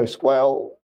White House.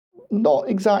 Well, not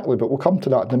exactly, but we'll come to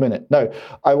that in a minute. Now,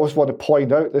 I just want to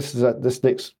point out, this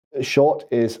next shot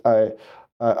is a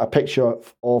picture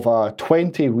of a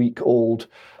 20-week-old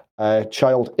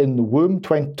child in the womb,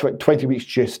 20 weeks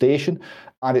gestation,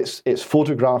 and it's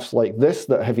photographs like this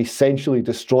that have essentially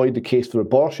destroyed the case for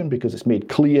abortion, because it's made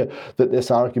clear that this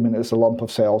argument is a lump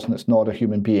of cells and it's not a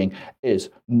human being is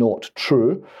not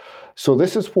true. So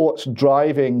this is what's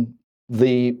driving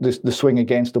the swing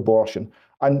against abortion.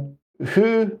 And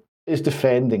who is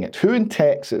defending it? Who in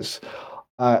Texas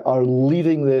are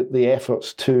leading the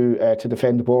efforts to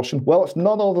defend abortion? Well, it's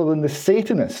none other than the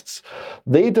Satanists.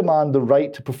 They demand the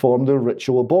right to perform their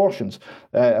ritual abortions.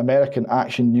 American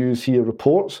Action News here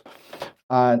reports,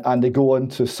 and they go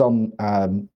into some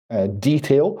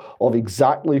detail of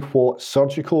exactly what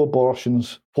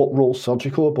role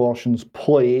surgical abortions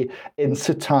play in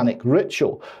satanic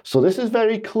ritual. So this is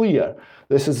very clear.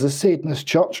 This is the Satanist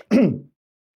Church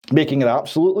making it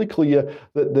absolutely clear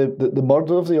that the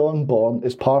murder of the unborn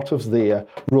is part of their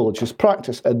religious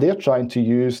practice, and they're trying to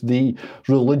use the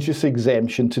religious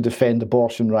exemption to defend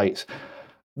abortion rights.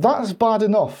 That's bad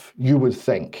enough, you would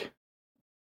think.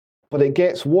 But it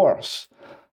gets worse.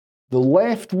 The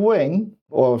left wing,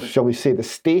 or shall we say the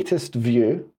statist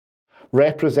view,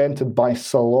 represented by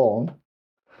Salon,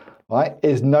 right,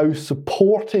 is now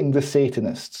supporting the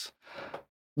Satanists.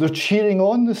 They're cheering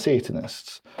on the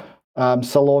Satanists.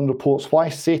 Salon reports why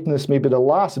Satanists may be the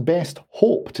last best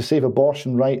hope to save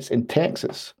abortion rights in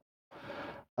Texas.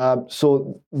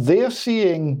 So they're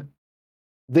seeing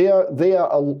they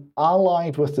are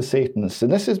allied with the Satanists,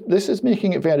 and this is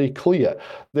making it very clear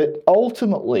that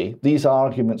ultimately these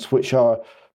arguments, which are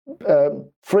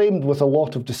framed with a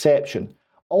lot of deception,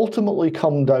 ultimately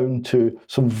come down to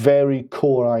some very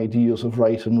core ideas of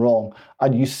right and wrong.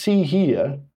 And you see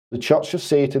here the Church of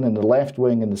Satan and the left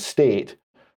wing and the state,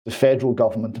 the federal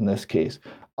government in this case,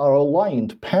 are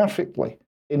aligned perfectly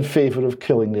in favour of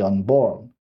killing the unborn.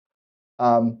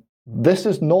 This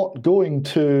is not going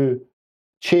to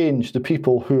change the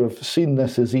people who have seen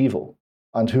this as evil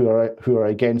and who are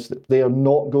against it. They are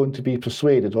not going to be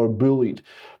persuaded or bullied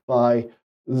by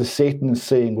the Satanists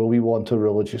saying, well, we want our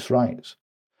religious rights.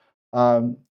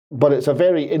 But it's a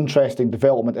very interesting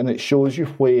development, and it shows you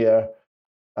where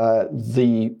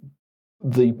the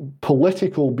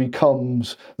political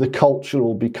becomes the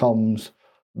cultural, becomes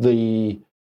the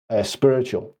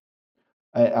spiritual,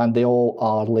 and they all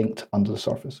are linked under the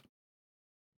surface.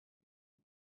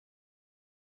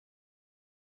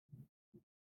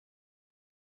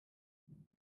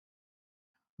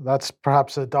 That's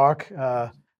perhaps a dark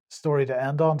story to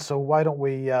end on, so why don't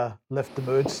we lift the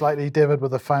mood slightly, David,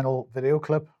 with a final video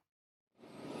clip?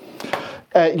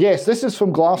 Yes, this is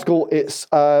from Glasgow. It's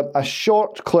a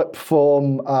short clip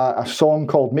from a song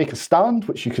called Make a Stand,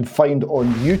 which you can find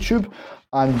on YouTube,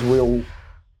 and we'll...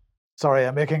 Sorry,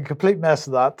 I'm making a complete mess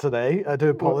of that today. I do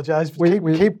apologise.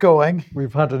 Keep going.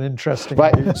 We've had an interesting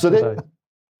news today.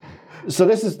 So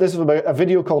this is about a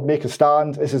video called Make a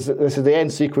Stand. This is the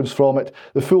end sequence from it.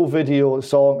 The full video of the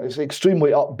song is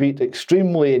extremely upbeat,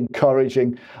 extremely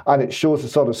encouraging, and it shows the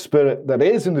sort of spirit that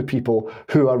is in the people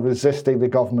who are resisting the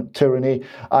government tyranny.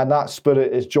 And that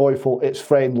spirit is joyful, it's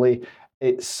friendly,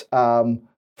 it's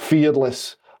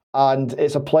fearless, and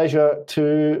it's a pleasure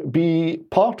to be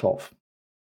part of.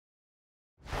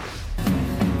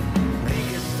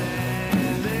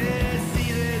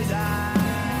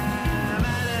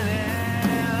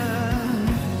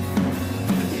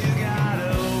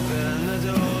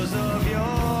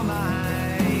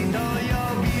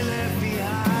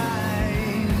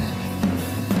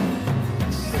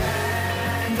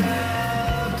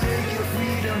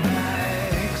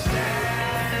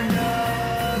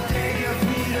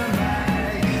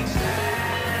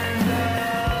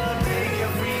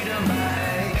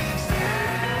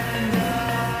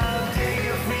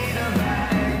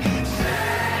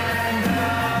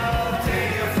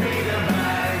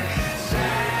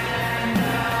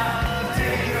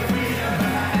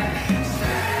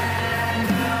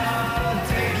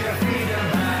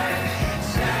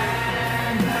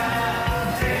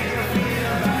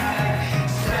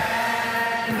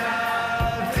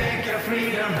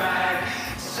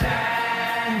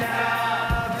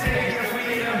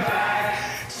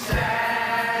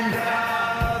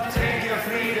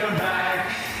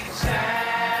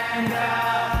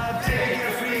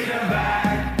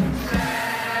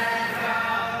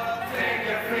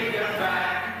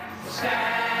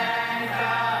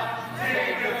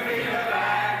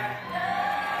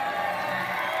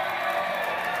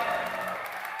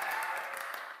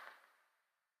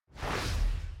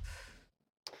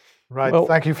 Right. Well-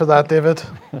 Thank you for that, David.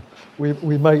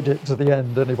 We made it to the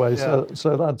end anyway,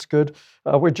 so that's good.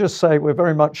 We'd just say we're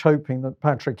very much hoping that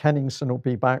Patrick Henningsen will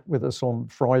be back with us on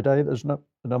Friday. There's a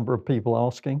number of people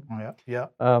asking. Yeah.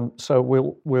 So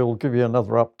we'll give you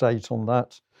another update on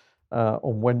that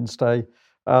on Wednesday.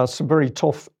 Some very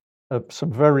tough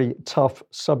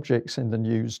subjects in the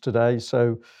news today.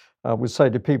 So we say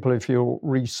to people, if you're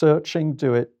researching,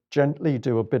 do it gently,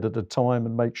 do a bit at a time,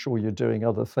 and make sure you're doing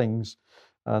other things,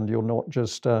 and you're not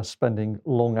just spending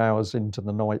long hours into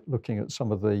the night looking at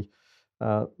some of the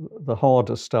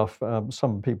harder stuff.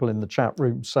 Some people in the chat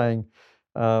room saying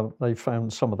they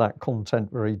found some of that content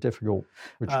very difficult,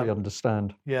 which we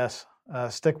understand. Yes.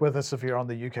 Stick with us if you're on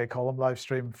the UK Column live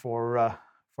stream for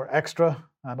extra,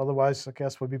 and otherwise, I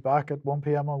guess we'll be back at 1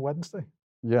 p.m. on Wednesday.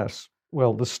 Yes.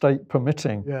 Well, the state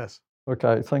permitting. Yes.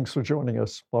 Okay. Thanks for joining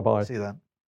us. Bye-bye. See you then.